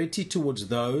severity towards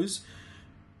those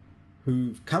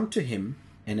who've come to him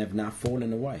and have now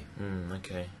fallen away.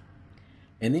 Okay.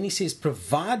 And then he says,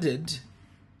 provided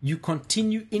you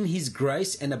continue in his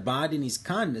grace and abide in his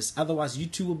kindness, otherwise you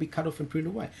too will be cut off and pruned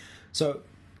away. So,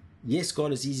 yes,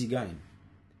 God is easygoing.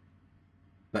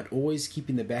 But always keep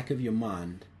in the back of your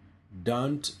mind,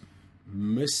 don't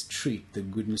mistreat the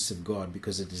goodness of God,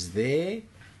 because it is there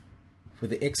for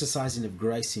the exercising of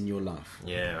grace in your life.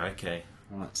 Yeah, okay.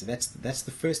 All right, so that's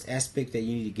the first aspect that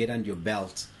you need to get under your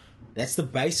belt. That's the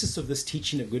basis of this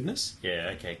teaching of goodness.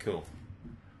 Yeah, okay, cool.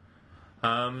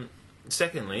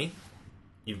 Secondly,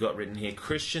 you've got written here,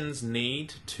 Christians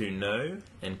need to know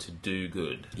and to do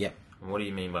good. Yep. And what do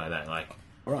you mean by that? Like,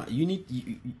 All right,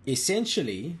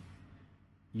 essentially,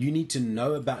 you need to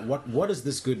know about what is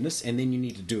this goodness, and then you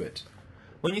need to do it.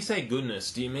 when you say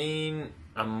goodness, do you mean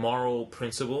a moral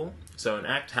principle? So an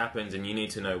act happens and you need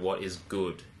to know what is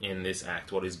good in this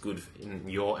act, what is good in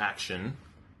your action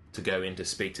to go in to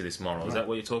speak to this moral. Is that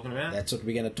what you're talking about? That's what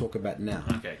we're going to talk about now.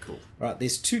 Okay, cool. All right,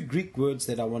 there's two Greek words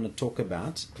that I want to talk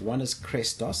about. One is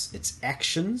Christos, it's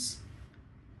actions,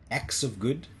 acts of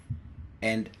good,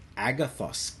 and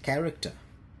agathos, character.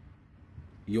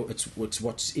 It's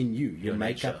what's in you, your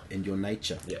makeup nature. and your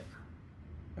nature. Yeah.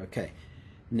 Okay.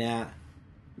 Now,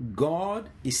 God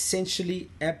essentially,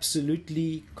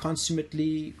 absolutely,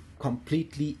 consummately,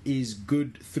 completely is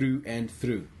good through and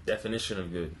through. Definition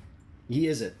of good. He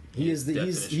is it. He is the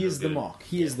Definition of mark. good.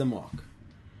 He is the mark.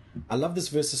 I love this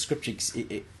verse of scripture,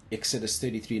 Exodus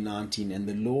 33:19. And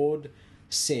the Lord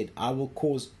said, I will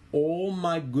cause all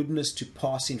my goodness to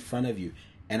pass in front of you,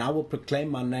 and I will proclaim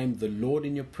my name, the Lord,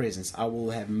 in your presence. I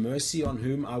will have mercy on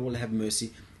whom I will have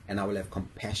mercy, and I will have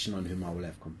compassion on whom I will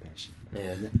have compassion.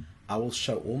 Yeah. I will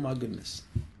show all my goodness.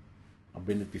 I'll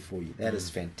bring it before you. That is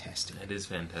fantastic. It is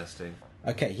fantastic.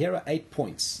 Okay, here are 8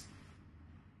 points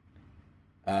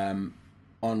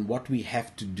on what we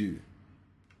have to do.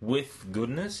 With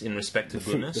goodness, in respect to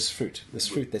goodness? This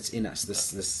fruit that's in us,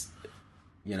 this,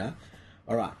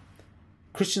 all right.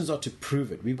 Christians are to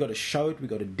prove it. We've got to show it. We've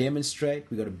got to demonstrate.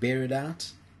 We've got to bear it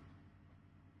out.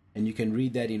 And you can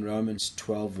read that in Romans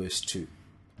 12, verse 2.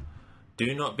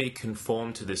 Do not be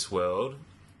conformed to this world,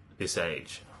 this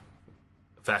age.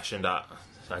 Fashioned up.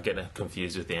 I get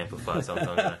confused with the Amplified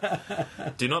sometimes.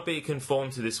 Do not be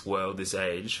conformed to this world, this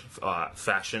age,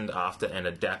 fashioned after and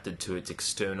adapted to its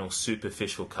external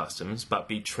superficial customs, but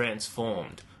be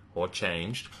transformed or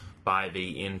changed by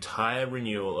the entire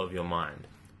renewal of your mind,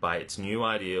 by its new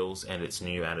ideals and its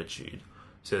new attitude.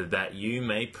 so that you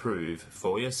may prove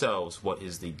for yourselves what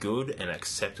is the good and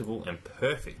acceptable and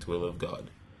perfect will of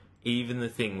God, even the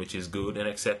thing which is good and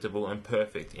acceptable and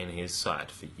perfect in his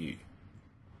sight for you.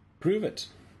 Prove it.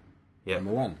 Yep.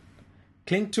 Number 1.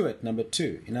 Cling to it. Number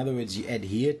 2. In other words, you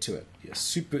adhere to it. You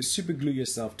super glue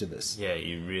yourself to this. Yeah,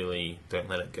 you really don't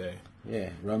let it go. Yeah.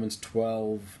 Romans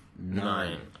 12:9.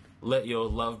 9. Let your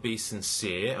love be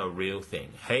sincere, a real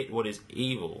thing. Hate what is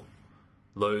evil.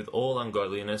 Loathe all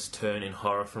ungodliness, turn in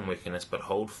horror from wickedness, but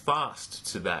hold fast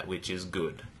to that which is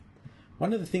good.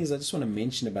 One of the things I just want to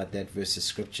mention about that verse of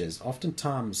scripture is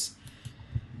oftentimes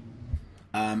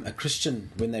a Christian,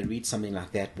 when they read something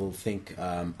like that, will think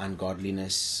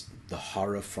ungodliness,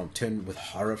 turn with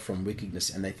horror from wickedness,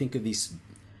 and they think of these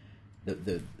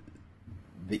the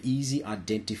easy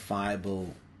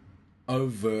identifiable,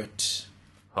 overt,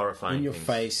 Horrifying in your things.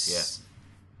 face,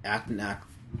 out and out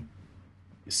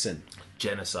sin.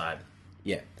 Genocide.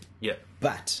 Yeah. Yeah.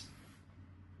 But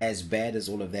as bad as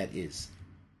all of that is,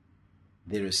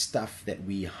 there is stuff that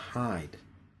we hide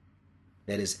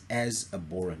that is as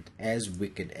abhorrent, as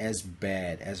wicked, as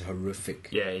bad, as horrific,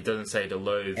 Yeah, it doesn't say to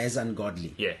loathe. as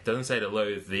ungodly. Yeah, it doesn't say to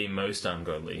loathe the most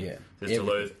ungodly. Yeah. It says to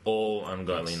loathe all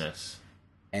ungodliness.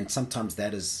 And sometimes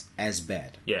that is as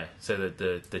bad. Yeah, so that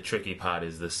the tricky part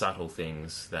is the subtle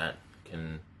things that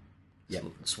can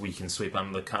we can sweep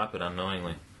under the carpet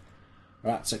unknowingly.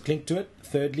 Right, so cling to it.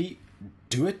 Thirdly,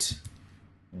 do it.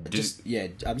 I'm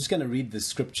just going to read the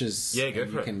scriptures. Yeah, go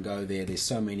and for you it. can go there. There's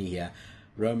so many here.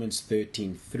 Romans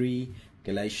 13:3,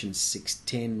 Galatians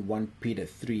 6:10, 1 Peter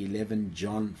 3:11,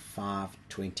 John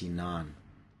 5:29.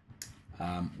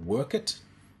 Work it.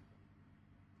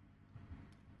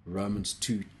 Romans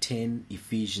 2:10,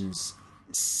 Ephesians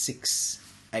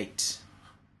 6:8.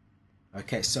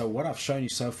 Okay, so what I've shown you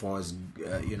so far is,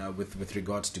 with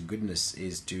regards to goodness,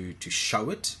 is to show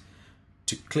it,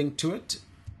 to cling to it,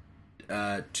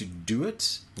 to do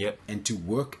it, Yep. and to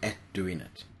work at doing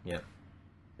it. Yeah.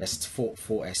 That's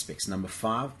four aspects. Number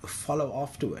 5, follow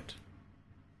after it.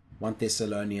 1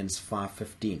 Thessalonians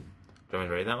 5:15. Do you want me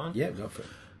to read that one? Yeah, go for it.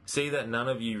 See that none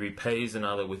of you repays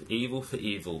another with evil for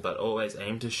evil, but always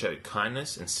aim to show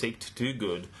kindness and seek to do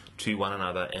good to one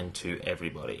another and to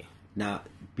everybody. Now,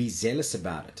 be zealous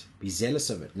about it. Be zealous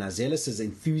of it. Now, zealous is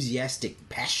enthusiastic,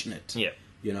 passionate, Yeah.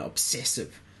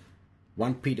 obsessive.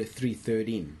 1 Peter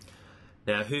 3:13.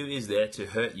 Now, who is there to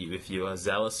hurt you if you are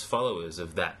zealous followers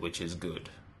of that which is good?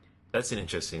 That's an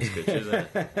interesting scripture, isn't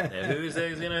it? Now, who is there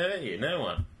who's going to hurt you? No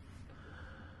one.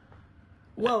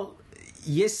 Well,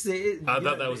 yes, there is. I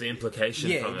thought that was the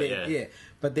implication from it, yeah.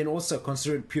 But then also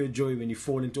consider it pure joy when you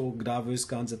fall into all diverse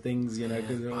kinds of things, because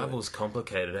The Bible's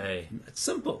complicated, eh? it's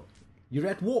simple. You're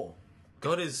at war.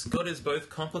 God is both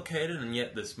complicated and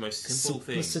yet this most simple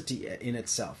thing. Simplicity in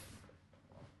itself.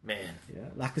 Man. Yeah,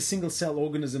 like a single cell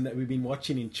organism that we've been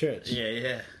watching in church.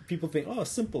 Yeah. People think,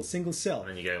 simple, single cell. And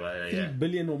then you go like, 3 yeah.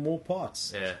 billion or more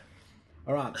parts. Yeah.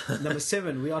 All right. Number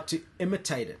 7, we are to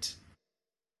imitate it.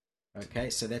 Okay,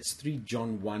 so that's 3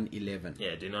 John 1:11.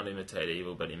 Yeah, do not imitate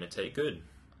evil, but imitate good.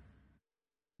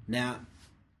 Now,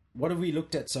 what have we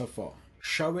looked at so far?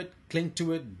 Show it, cling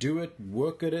to it, do it,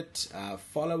 work at it,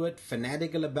 follow it,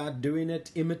 fanatical about doing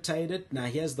it, imitate it. Now,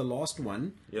 here's the last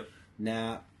one. Yep.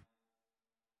 Now,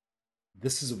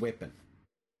 this is a weapon.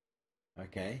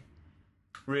 Okay?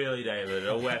 Really, David?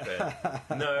 A weapon?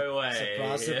 No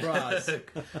way. Surprise, surprise.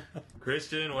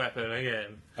 Christian weapon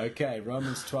again. Okay,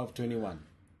 Romans 12:21.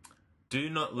 Do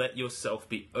not let yourself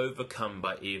be overcome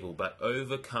by evil, but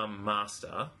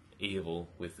master evil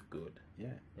with good.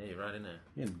 Yeah. Yeah, you're right in there.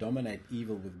 You can dominate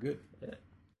evil with good. Yeah.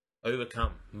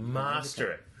 Overcome.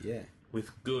 Master it Yeah.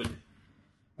 with good.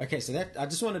 Okay, so that I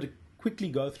just wanted to quickly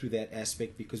go through that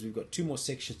aspect because we've got 2 more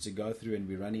sections to go through and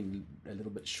we're running a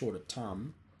little bit short of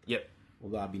time. Yep.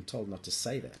 Although I've been told not to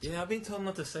say that. Yeah, I've been told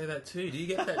not to say that too. Do you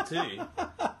get that too?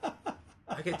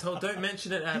 I get told don't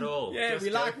mention it at all. Yeah, Just we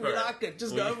go like for it.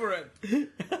 Just go for it.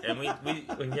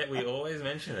 And yet we always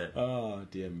mention it. Oh,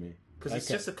 dear me. Because it's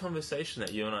just a conversation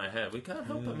that you and I have. We can't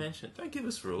help but mention it. Don't give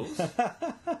us rules.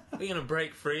 We're going to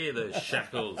break free of those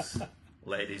shackles,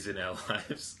 ladies, in our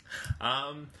lives.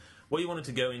 What you wanted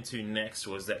to go into next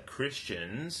was that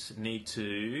Christians need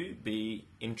to be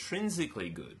intrinsically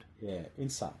good. Yeah,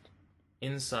 inside.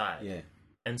 Inside. Yeah.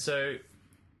 And so,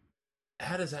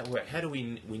 how does that work? How do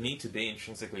we need to be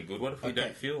intrinsically good? What if we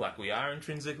don't feel like we are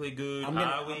intrinsically good?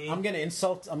 I'm going to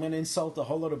insult a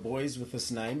whole lot of boys with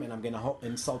this name, and I'm going to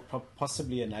insult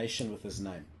possibly a nation with this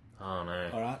name. Oh no!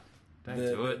 All right. Don't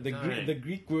do it. The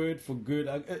Greek word for good,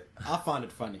 I find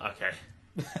it funny. Okay.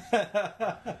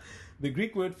 The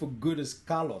Greek word for good is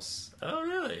kalos. Oh,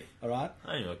 really? All right.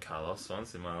 I knew a Carlos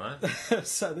once in my life.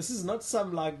 So this is not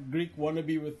some like Greek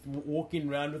wannabe with walking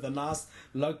around with a nice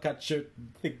low-cut shirt,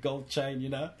 thick gold chain, you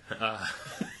know.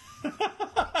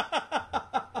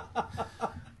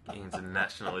 Into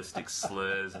nationalistic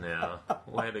slurs now.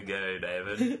 Way to go,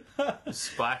 David.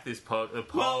 Spike this the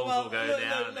polls will go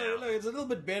down now. Look, it's a little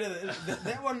bit better.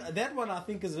 That one, I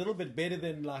think, is a little bit better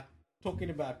than like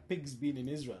talking about pigs being in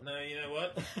Israel. No, you know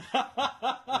what?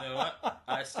 You know what?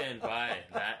 I stand by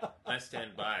that. I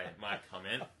stand by my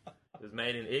comment. It was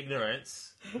made in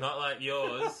ignorance, not like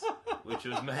yours, which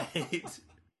was made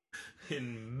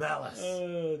in malice.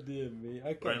 Oh dear me.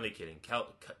 Okay. We're only kidding.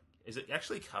 Is it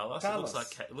actually Carlos? Carlos.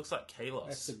 It looks like Kalos.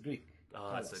 That's the Greek.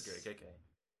 Oh, that's the Greek. Okay.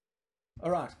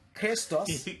 All right.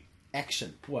 Christos.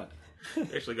 Action. What?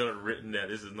 Actually got it written down.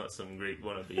 This is not some Greek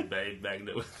wannabe babe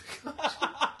magnet with the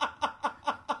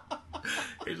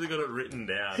Actually got it written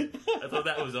down. I thought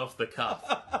that was off the cuff.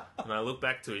 And I look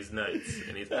back to his notes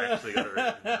and he's actually got it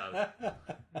written down.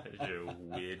 You're a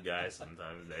weird guy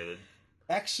sometimes, David.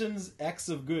 Actions, acts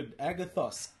of good.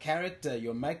 Agathos, character,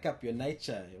 your makeup, your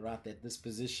nature, right? That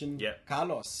disposition. Yep.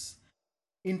 Kalos,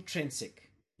 intrinsic.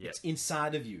 Yep. It's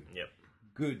inside of you. Yep.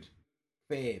 Good,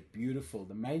 fair, beautiful.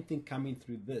 The main thing coming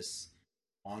through this,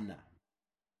 honor.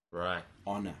 Right.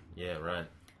 Honor. Yeah, right.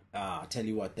 I tell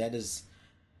you what, that is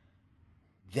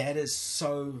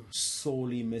so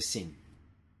sorely missing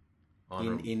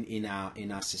in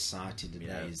our society today.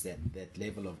 Yeah. Is that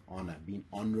level of honor, being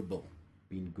honorable,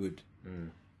 being good.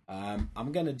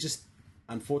 I'm going to just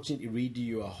unfortunately read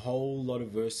you a whole lot of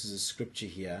verses of scripture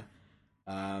here.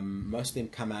 Most of them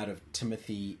come out of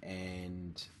Timothy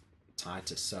and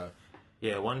Titus. So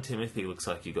yeah, 1 Timothy looks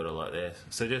like you got a lot there.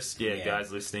 So just,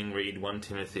 guys listening, read 1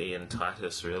 Timothy and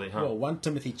Titus, really, huh? Well, 1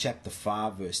 Timothy chapter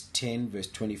 5, verse 10, verse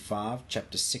 25,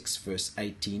 chapter 6, verse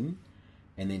 18,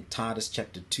 and then Titus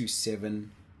chapter 2,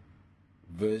 7,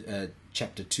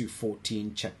 chapter 2,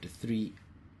 14, chapter 3,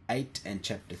 8, and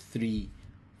chapter 3,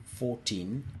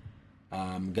 14,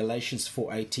 Galatians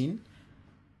 4, 18.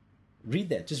 Read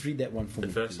that. Just read that one for me,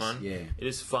 The first please. one? Yeah. It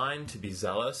is fine to be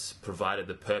zealous, provided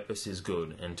the purpose is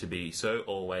good, and to be so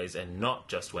always, and not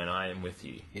just when I am with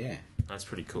you. Yeah. That's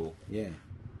pretty cool. Yeah.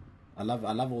 I love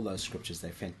all those scriptures.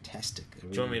 They're fantastic. Do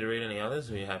you want me to read any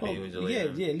others? Or are you happy with the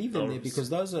leave them there,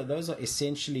 because those are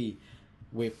essentially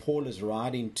where Paul is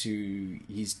writing to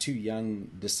his 2 young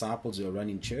disciples who are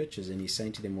running churches, and he's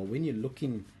saying to them, well, when you're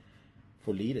looking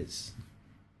for leaders,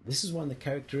 this is one of the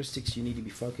characteristics you need to be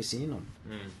focusing in on.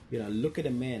 You know, look at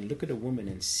a man, look at a woman,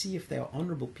 and see if they are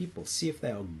honorable people, see if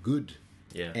they are good.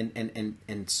 Yeah.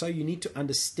 And so you need to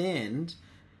understand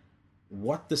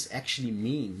what this actually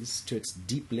means to its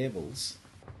deep levels.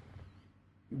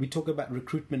 We talk about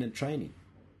recruitment and training.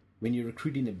 When you're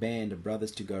recruiting a band of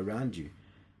brothers to go around you,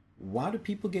 why do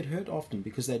people get hurt often?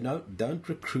 Because they don't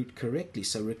recruit correctly.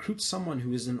 So recruit someone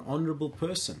who is an honorable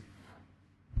person.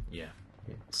 Yeah.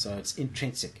 So it's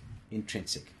intrinsic.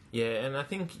 Yeah, and I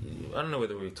think, I don't know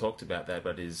whether we've talked about that,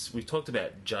 but we've talked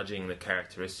about judging the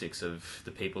characteristics of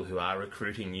the people who are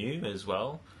recruiting you as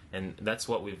well. And that's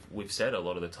what we've said a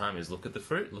lot of the time is look at the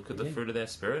fruit, look at the fruit of their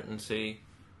spirit, and see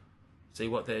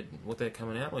what they're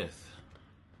coming out with.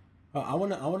 I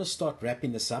want to start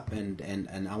wrapping this up,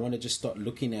 and I want to just start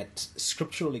looking at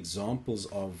scriptural examples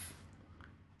of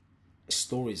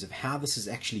stories of how this is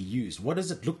actually used. What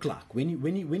does it look like when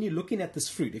you're looking at this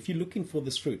fruit? If you're looking for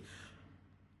this fruit,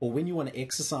 or when you want to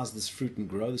exercise this fruit and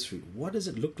grow this fruit, what does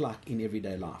it look like in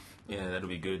everyday life? Yeah, that'll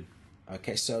be good.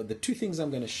 Okay, so the 2 things I'm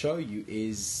going to show you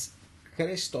is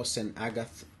Christos and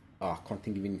Agath. Oh, I can't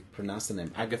even pronounce the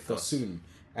name. Agathon,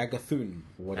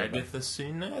 whatever.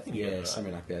 Agathosune, I think. Yeah,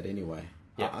 something like that. Anyway,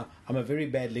 Yeah. I'm a very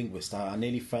bad linguist. I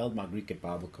nearly failed my Greek at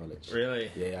Bible college.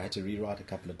 Really? Yeah, I had to rewrite a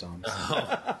couple of times.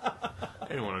 I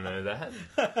didn't want to know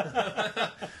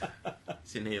that.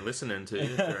 Sitting here listening to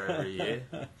you for over a year.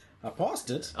 I passed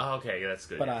it, Oh, okay, that's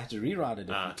good. but I had to rewrite it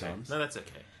a few okay. times. No, that's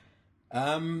okay.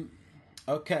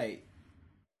 Okay.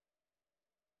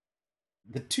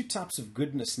 The 2 types of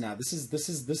goodness now. This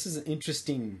is an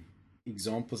interesting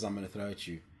examples I'm going to throw at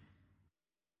you.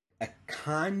 A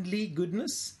kindly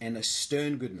goodness and a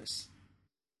stern goodness.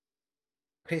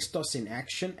 Christos in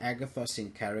action, agathos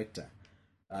in character.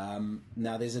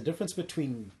 Now, there's a difference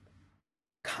between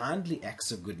kindly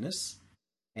acts of goodness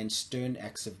and stern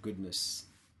acts of goodness.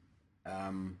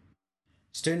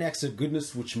 Stern acts of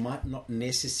goodness which might not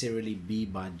necessarily be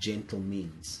by gentle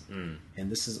means.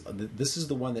 And this is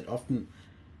the one that often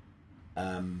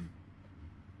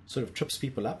sort of trips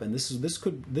people up. And these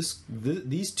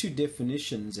 2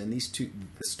 definitions and these 2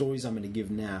 stories I'm going to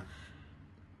give now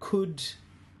could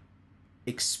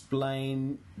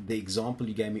explain the example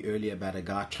you gave me earlier about a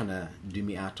guy trying to do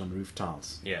me out on roof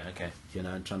tiles. Yeah, okay. You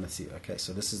know, and trying to see. Okay,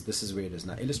 so this is where it is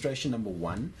now. Illustration number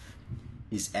 1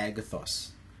 is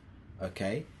agathos.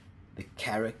 Okay, the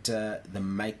character, the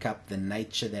makeup, the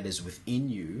nature that is within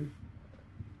you.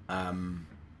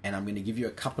 And I'm going to give you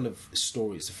a couple of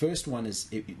stories. The first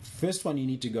one you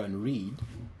need to go and read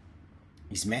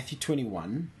is Matthew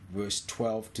 21, verse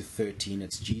 12 to 13.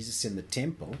 It's Jesus in the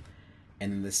temple.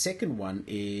 And then the second one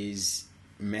is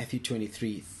Matthew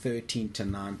 23, 13 to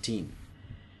 19.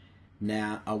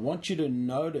 Now, I want you to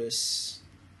notice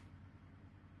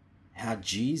how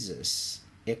Jesus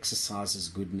exercises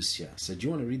goodness here. So do you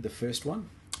want to read the first one?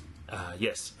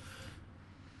 Yes.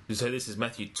 So this is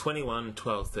Matthew 21,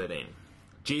 12, 13.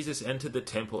 Jesus entered the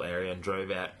temple area and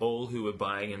drove out all who were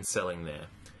buying and selling there.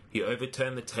 He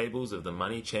overturned the tables of the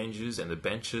money changers and the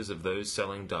benches of those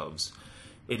selling doves.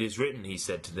 It is written, he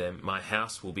said to them, my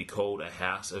house will be called a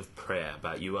house of prayer,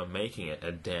 but you are making it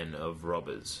a den of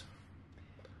robbers.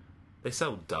 They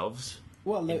sell doves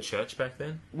in church back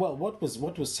then? Well, what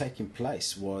was taking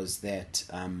place was that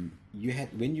you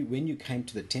had when you came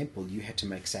to the temple, you had to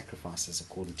make sacrifices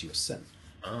according to your sin.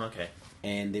 Oh, okay.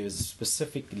 And there was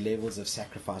specific levels of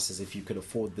sacrifices. If you could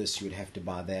afford this, you would have to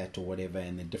buy that or whatever.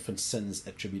 And the different sins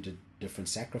attributed different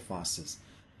sacrifices.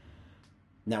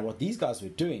 Now, what these guys were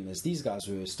doing is these guys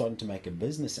were starting to make a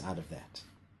business out of that.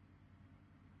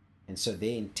 And so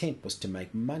their intent was to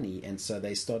make money. And so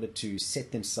they started to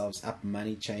set themselves up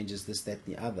money changes, this, that,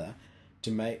 and the other,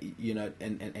 to make, you know,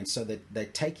 and so that they're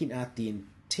taking out the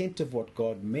intent of what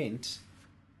God meant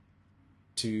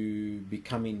to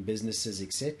becoming businesses,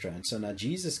 etc. And so now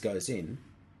Jesus goes in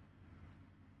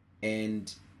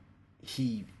and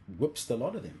he whips the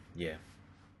lot of them. Yeah.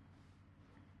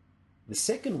 The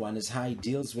second one is how he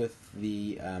deals with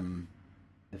the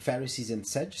Pharisees and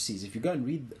Sadducees. If you go and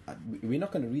read, we're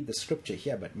not going to read the scripture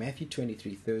here, but Matthew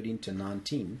 23, 13 to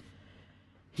 19,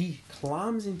 he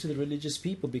climbs into the religious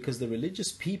people because the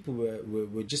religious people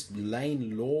were just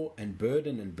laying law and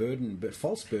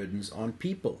false burdens on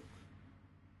people.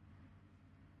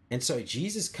 And so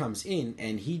Jesus comes in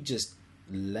and he just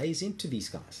lays into these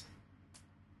guys.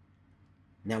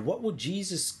 Now, what would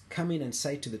Jesus come in and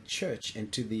say to the church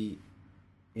and to the,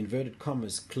 inverted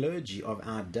commas, clergy of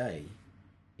our day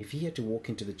if he had to walk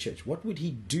into the church? What would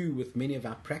he do with many of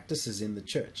our practices in the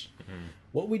church? Mm-hmm.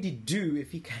 What would he do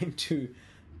if he came to...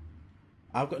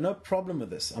 I've got no problem with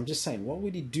this. I'm just saying, what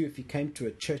would he do if he came to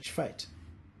a church fete?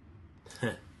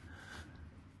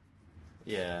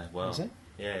 Yeah, well...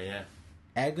 Yeah.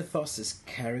 Agathos is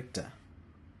character.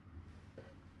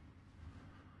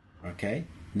 Okay?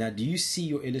 Now, do you see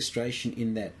your illustration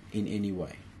in that in any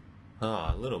way?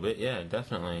 Oh, a little bit, yeah,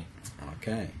 definitely.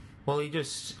 Okay. Well, he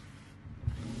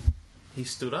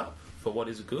stood up for what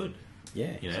is good.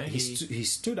 Yeah, you know, he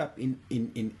stood up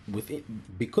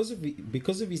because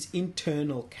of his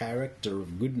internal character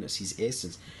of goodness, his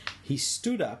essence. He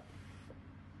stood up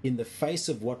in the face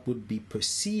of what would be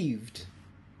perceived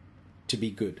to be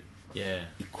good. Yeah.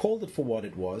 He called it for what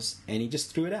it was, and he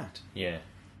just threw it out. Yeah.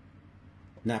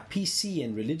 Now, PC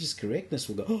and religious correctness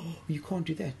will go, oh, you can't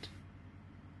do that.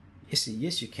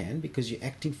 Yes, you can, because you're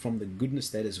acting from the goodness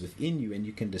that is within you, and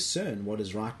you can discern what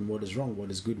is right and what is wrong,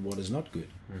 what is good, what is not good.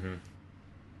 Mm-hmm.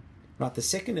 Right, the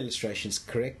second illustration is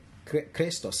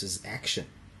Christos, is action.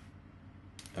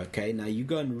 Okay, now you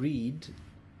go and read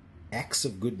acts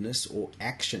of goodness or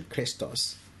action,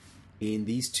 Christos, in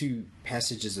these two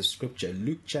passages of Scripture.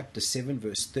 Luke chapter 7,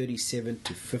 verse 37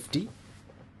 to 50.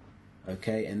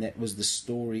 Okay, and that was the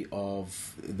story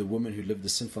of the woman who lived the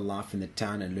sinful life in the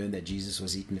town and learned that Jesus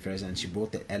was eating the Pharisees, and she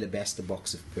bought that alabaster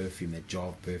box of perfume, that jar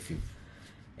of perfume,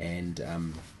 and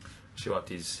she wiped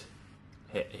his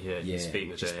feet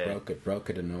with just her hair.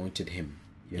 broke it, anointed him.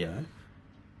 You know,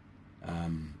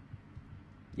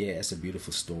 it's a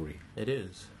beautiful story. It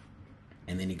is.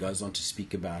 And then he goes on to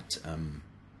speak about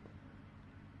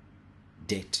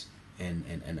debt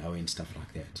and owing, stuff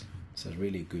like that. So it's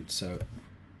really good. So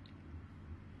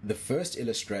the first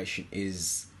illustration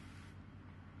is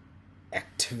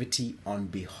activity on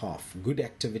behalf, good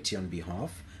activity on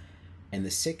behalf, and the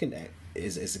second act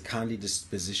is a kindly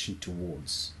disposition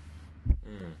towards.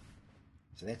 Mm.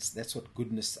 So that's what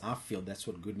goodness, I feel that's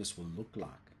what goodness will look like.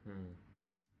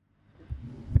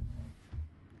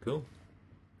 Cool.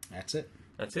 That's it.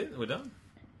 We're done.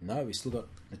 No, we still got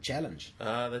the challenge.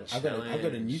 I've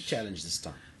got a new challenge this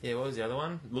time. Yeah, what was the other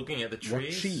one? Looking at the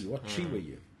trees. What tree were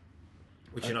you?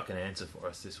 Which you're not going to answer for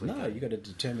us this week. No, you got to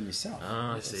determine yourself.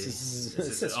 Oh, I see.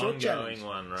 It's an ongoing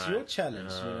one, right? It's your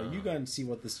challenge. You go and see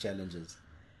what this challenge is.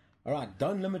 All right,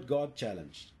 don't limit God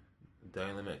challenge.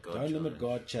 Don't limit God. Don't limit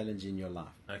God challenge in your life.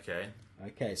 Okay.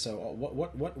 Okay, so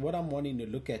what I'm wanting to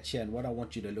look at here, and what I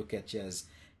want you to look at here is,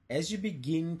 as you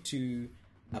begin to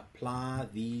apply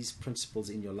these principles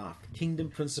in your life, kingdom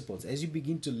principles, as you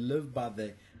begin to live by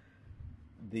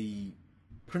the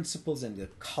principles and the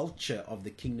culture of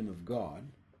the kingdom of God,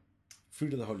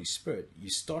 fruit of the Holy Spirit, you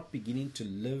start beginning to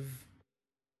live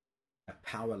a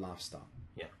power lifestyle.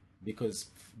 Yeah. Because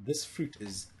this fruit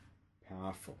is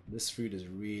powerful. This fruit is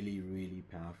really, really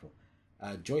powerful.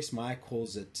 Joyce Meyer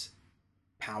calls it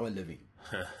power living.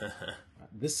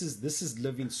 This is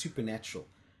living supernatural.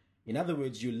 In other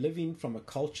words, you're living from a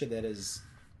culture that is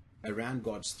around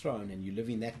God's throne, and you're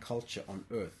living that culture on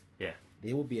earth. Yeah.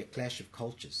 There will be a clash of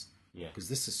cultures. Yeah. Because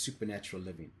this is supernatural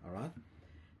living. All right.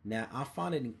 Now, I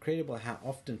find it incredible how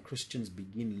often Christians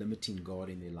begin limiting God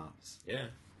in their lives. Yeah.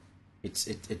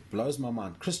 It blows my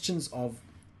mind. Christians of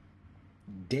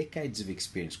decades of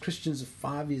experience, Christians of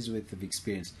 5 years worth of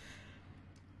experience.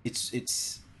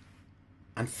 It's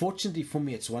unfortunately for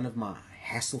me, it's one of my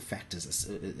hassle factors.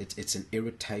 It's an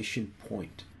irritation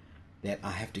point that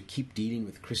I have to keep dealing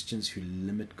with Christians who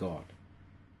limit God.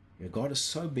 You know, God is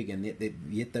so big, and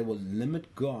yet they will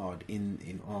limit God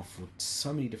for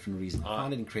so many different reasons. I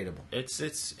find it incredible.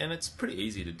 It's pretty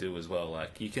easy to do as well.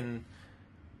 Like you can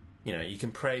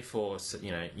pray for,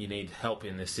 you need help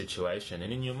in this situation,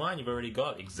 and in your mind you've already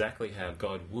got exactly how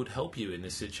God would help you in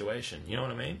this situation. You know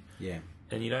what I mean? Yeah.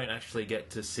 And you don't actually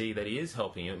get to see that He is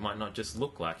helping you. It might not just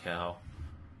look like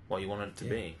what you want it to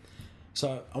be.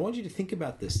 So I want you to think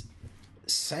about this.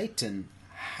 Satan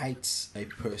hates a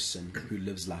person who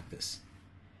lives like this.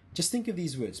 Just think of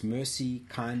these words: mercy,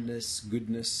 kindness,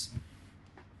 goodness.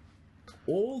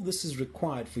 All this is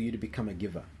required for you to become a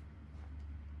giver.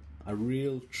 A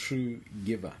real, true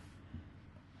giver.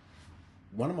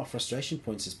 One of my frustration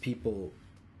points is people,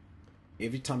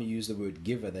 every time you use the word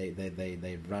giver,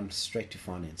 they run straight to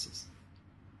finances.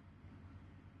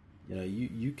 You know,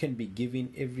 you can be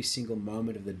giving every single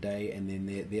moment of the day, and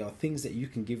then there are things that you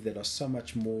can give that are so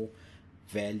much more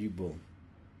valuable.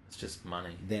 It's just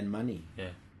money. Than money.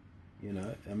 Yeah. You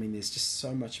know, I mean, there's just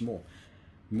so much more.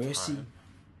 Mercy,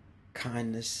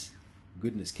 kindness,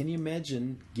 goodness. Can you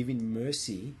imagine giving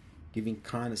mercy, giving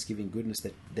kindness, giving goodness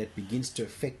that begins to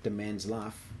affect a man's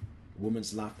life, a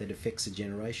woman's life, that affects a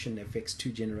generation, affects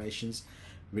 2 generations,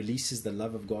 releases the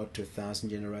love of God to 1,000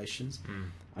 generations?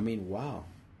 I mean, wow.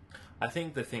 I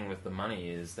think the thing with the money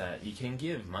is that you can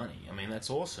give money. I mean, that's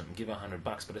awesome. Give $100,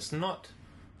 but it's not.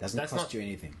 Doesn't cost you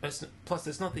anything. Plus,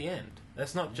 it's not the end.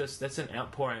 That's not just. That's an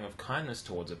outpouring of kindness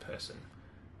towards a person.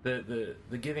 The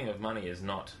giving of money is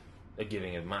not a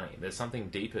giving of money. There's something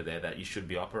deeper there that you should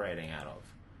be operating out of.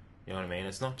 You know what I mean?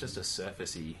 It's not just a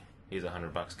surfacey. Here's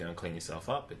 $100. Go and clean yourself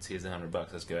up. It's here's $100.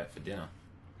 Let's go out for dinner.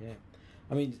 Yeah,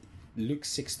 I mean, Luke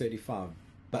 6:35.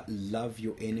 But love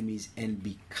your enemies and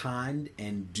be kind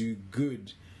and do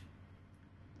good.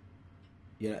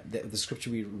 You know, the scripture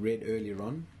we read earlier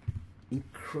on.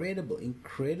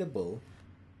 Incredible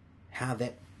how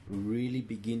that really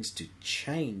begins to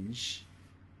change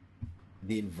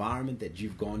the environment that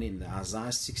you've gone in. The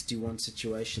Isaiah 61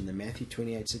 situation, the Matthew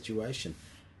 28 situation,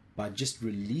 by just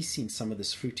releasing some of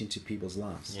this fruit into people's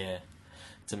lives. Yeah.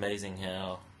 It's amazing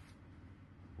how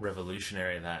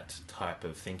revolutionary that type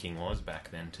of thinking was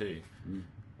back then too.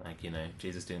 Like, you know,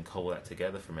 Jesus didn't cobble that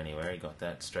together from anywhere. He got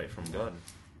that straight from God.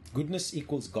 Goodness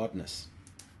equals godness.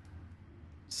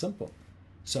 Simple.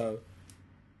 So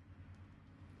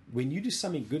when you do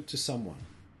something good to someone,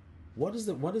 what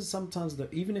is sometimes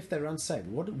even if they're unsaved,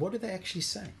 what do they actually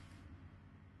say?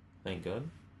 Thank God.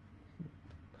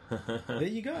 There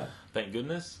you go. Thank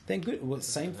goodness. Thank good. Well,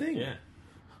 same thing. Yeah.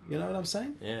 You know what I'm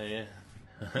saying? Yeah.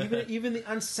 even the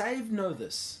unsaved know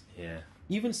this. Yeah.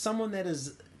 Even someone that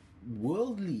is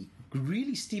worldly,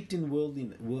 really steeped in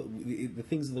the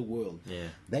things of the world. Yeah.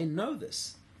 They know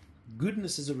this.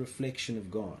 Goodness is a reflection of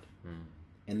God.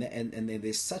 And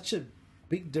there's such a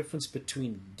big difference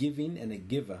between giving and a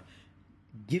giver.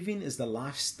 Giving is the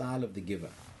lifestyle of the giver.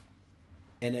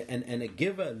 And a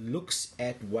giver looks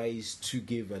at ways to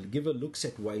give. A giver looks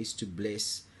at ways to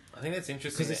bless. I think that's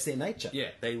interesting. Because it's their nature. Yeah,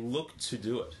 they look to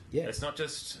do it. Yeah. It's not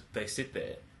just they sit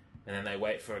there and then they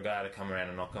wait for a guy to come around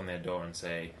and knock on their door and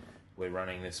say, we're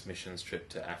running this missions trip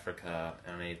to Africa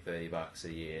and I need $30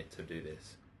 a year to do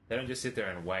this. They don't just sit there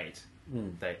and wait.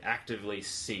 They actively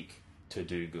seek to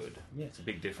do good. Yeah. It's a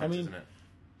big difference, isn't it?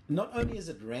 Not only is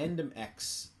it random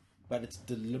acts, but it's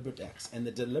deliberate acts. And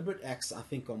the deliberate acts, I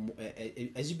think, are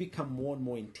as you become more and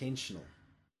more intentional,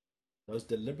 those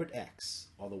deliberate acts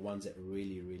are the ones that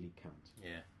really, really count.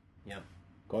 Yeah.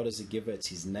 God is a giver. It's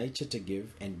His nature to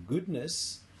give. And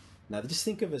goodness Now, just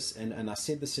think of us, and I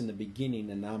said this in the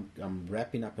beginning, and now I'm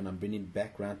wrapping up and I'm bringing it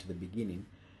back round to the beginning.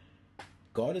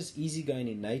 God is easygoing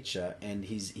in nature, and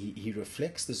he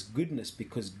reflects this goodness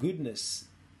because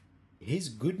His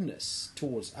goodness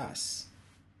towards us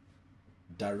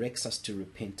directs us to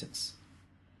repentance.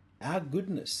 Our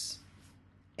goodness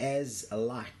as a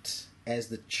light, as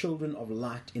the children of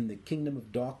light in the kingdom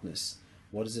of darkness,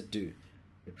 what does it do?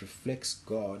 It reflects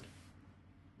God,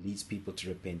 leads people to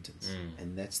repentance.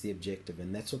 And that's the objective,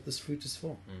 and that's what this fruit is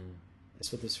for.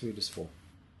 That's what this fruit is for.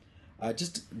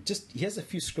 Just here's a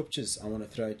few scriptures I want to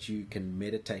throw at you. You can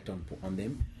meditate on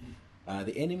them.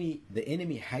 The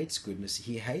enemy hates goodness.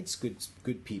 He hates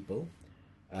good people.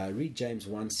 Read James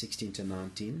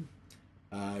 1:16-19.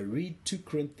 Read 2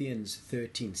 Corinthians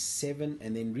 13:7,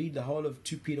 and then read the whole of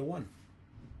 2 Peter 1.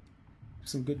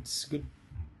 Some good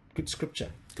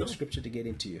scripture. Good scripture to get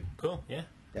into you. Cool, yeah.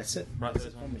 That's it. Right, That's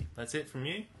it from me. That's it from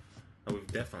you? Oh,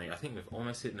 I think we've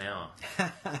almost hit an hour.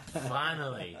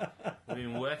 Finally. We've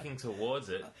been working towards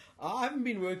it. I haven't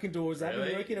been working towards it. I've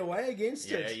been working away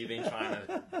against it. Yeah, you've been trying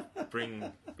to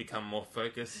become more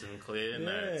focused and clear.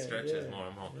 No, it stretches more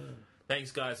and more. Yeah.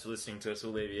 Thanks, guys, for listening to us.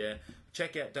 We'll leave you here.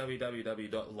 Check out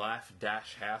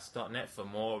www.life-house.net for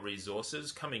more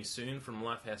resources. Coming soon from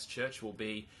Lifehouse Church will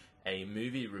be a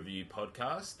movie review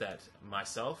podcast that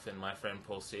myself and my friend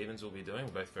Paul Stevens will be doing.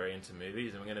 We're both very into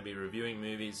movies, and we're going to be reviewing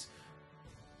movies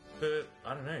for,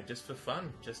 I don't know, just for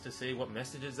fun, just to see what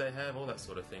messages they have, all that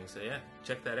sort of thing. So yeah,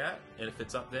 check that out. And if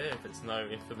it's up there, if it's no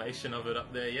information of it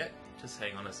up there yet, just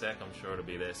hang on a sec. I'm sure it'll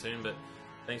be there soon. But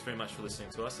thanks very much for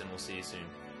listening to us, and we'll see you soon.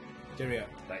 Cheerio.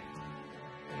 Bye.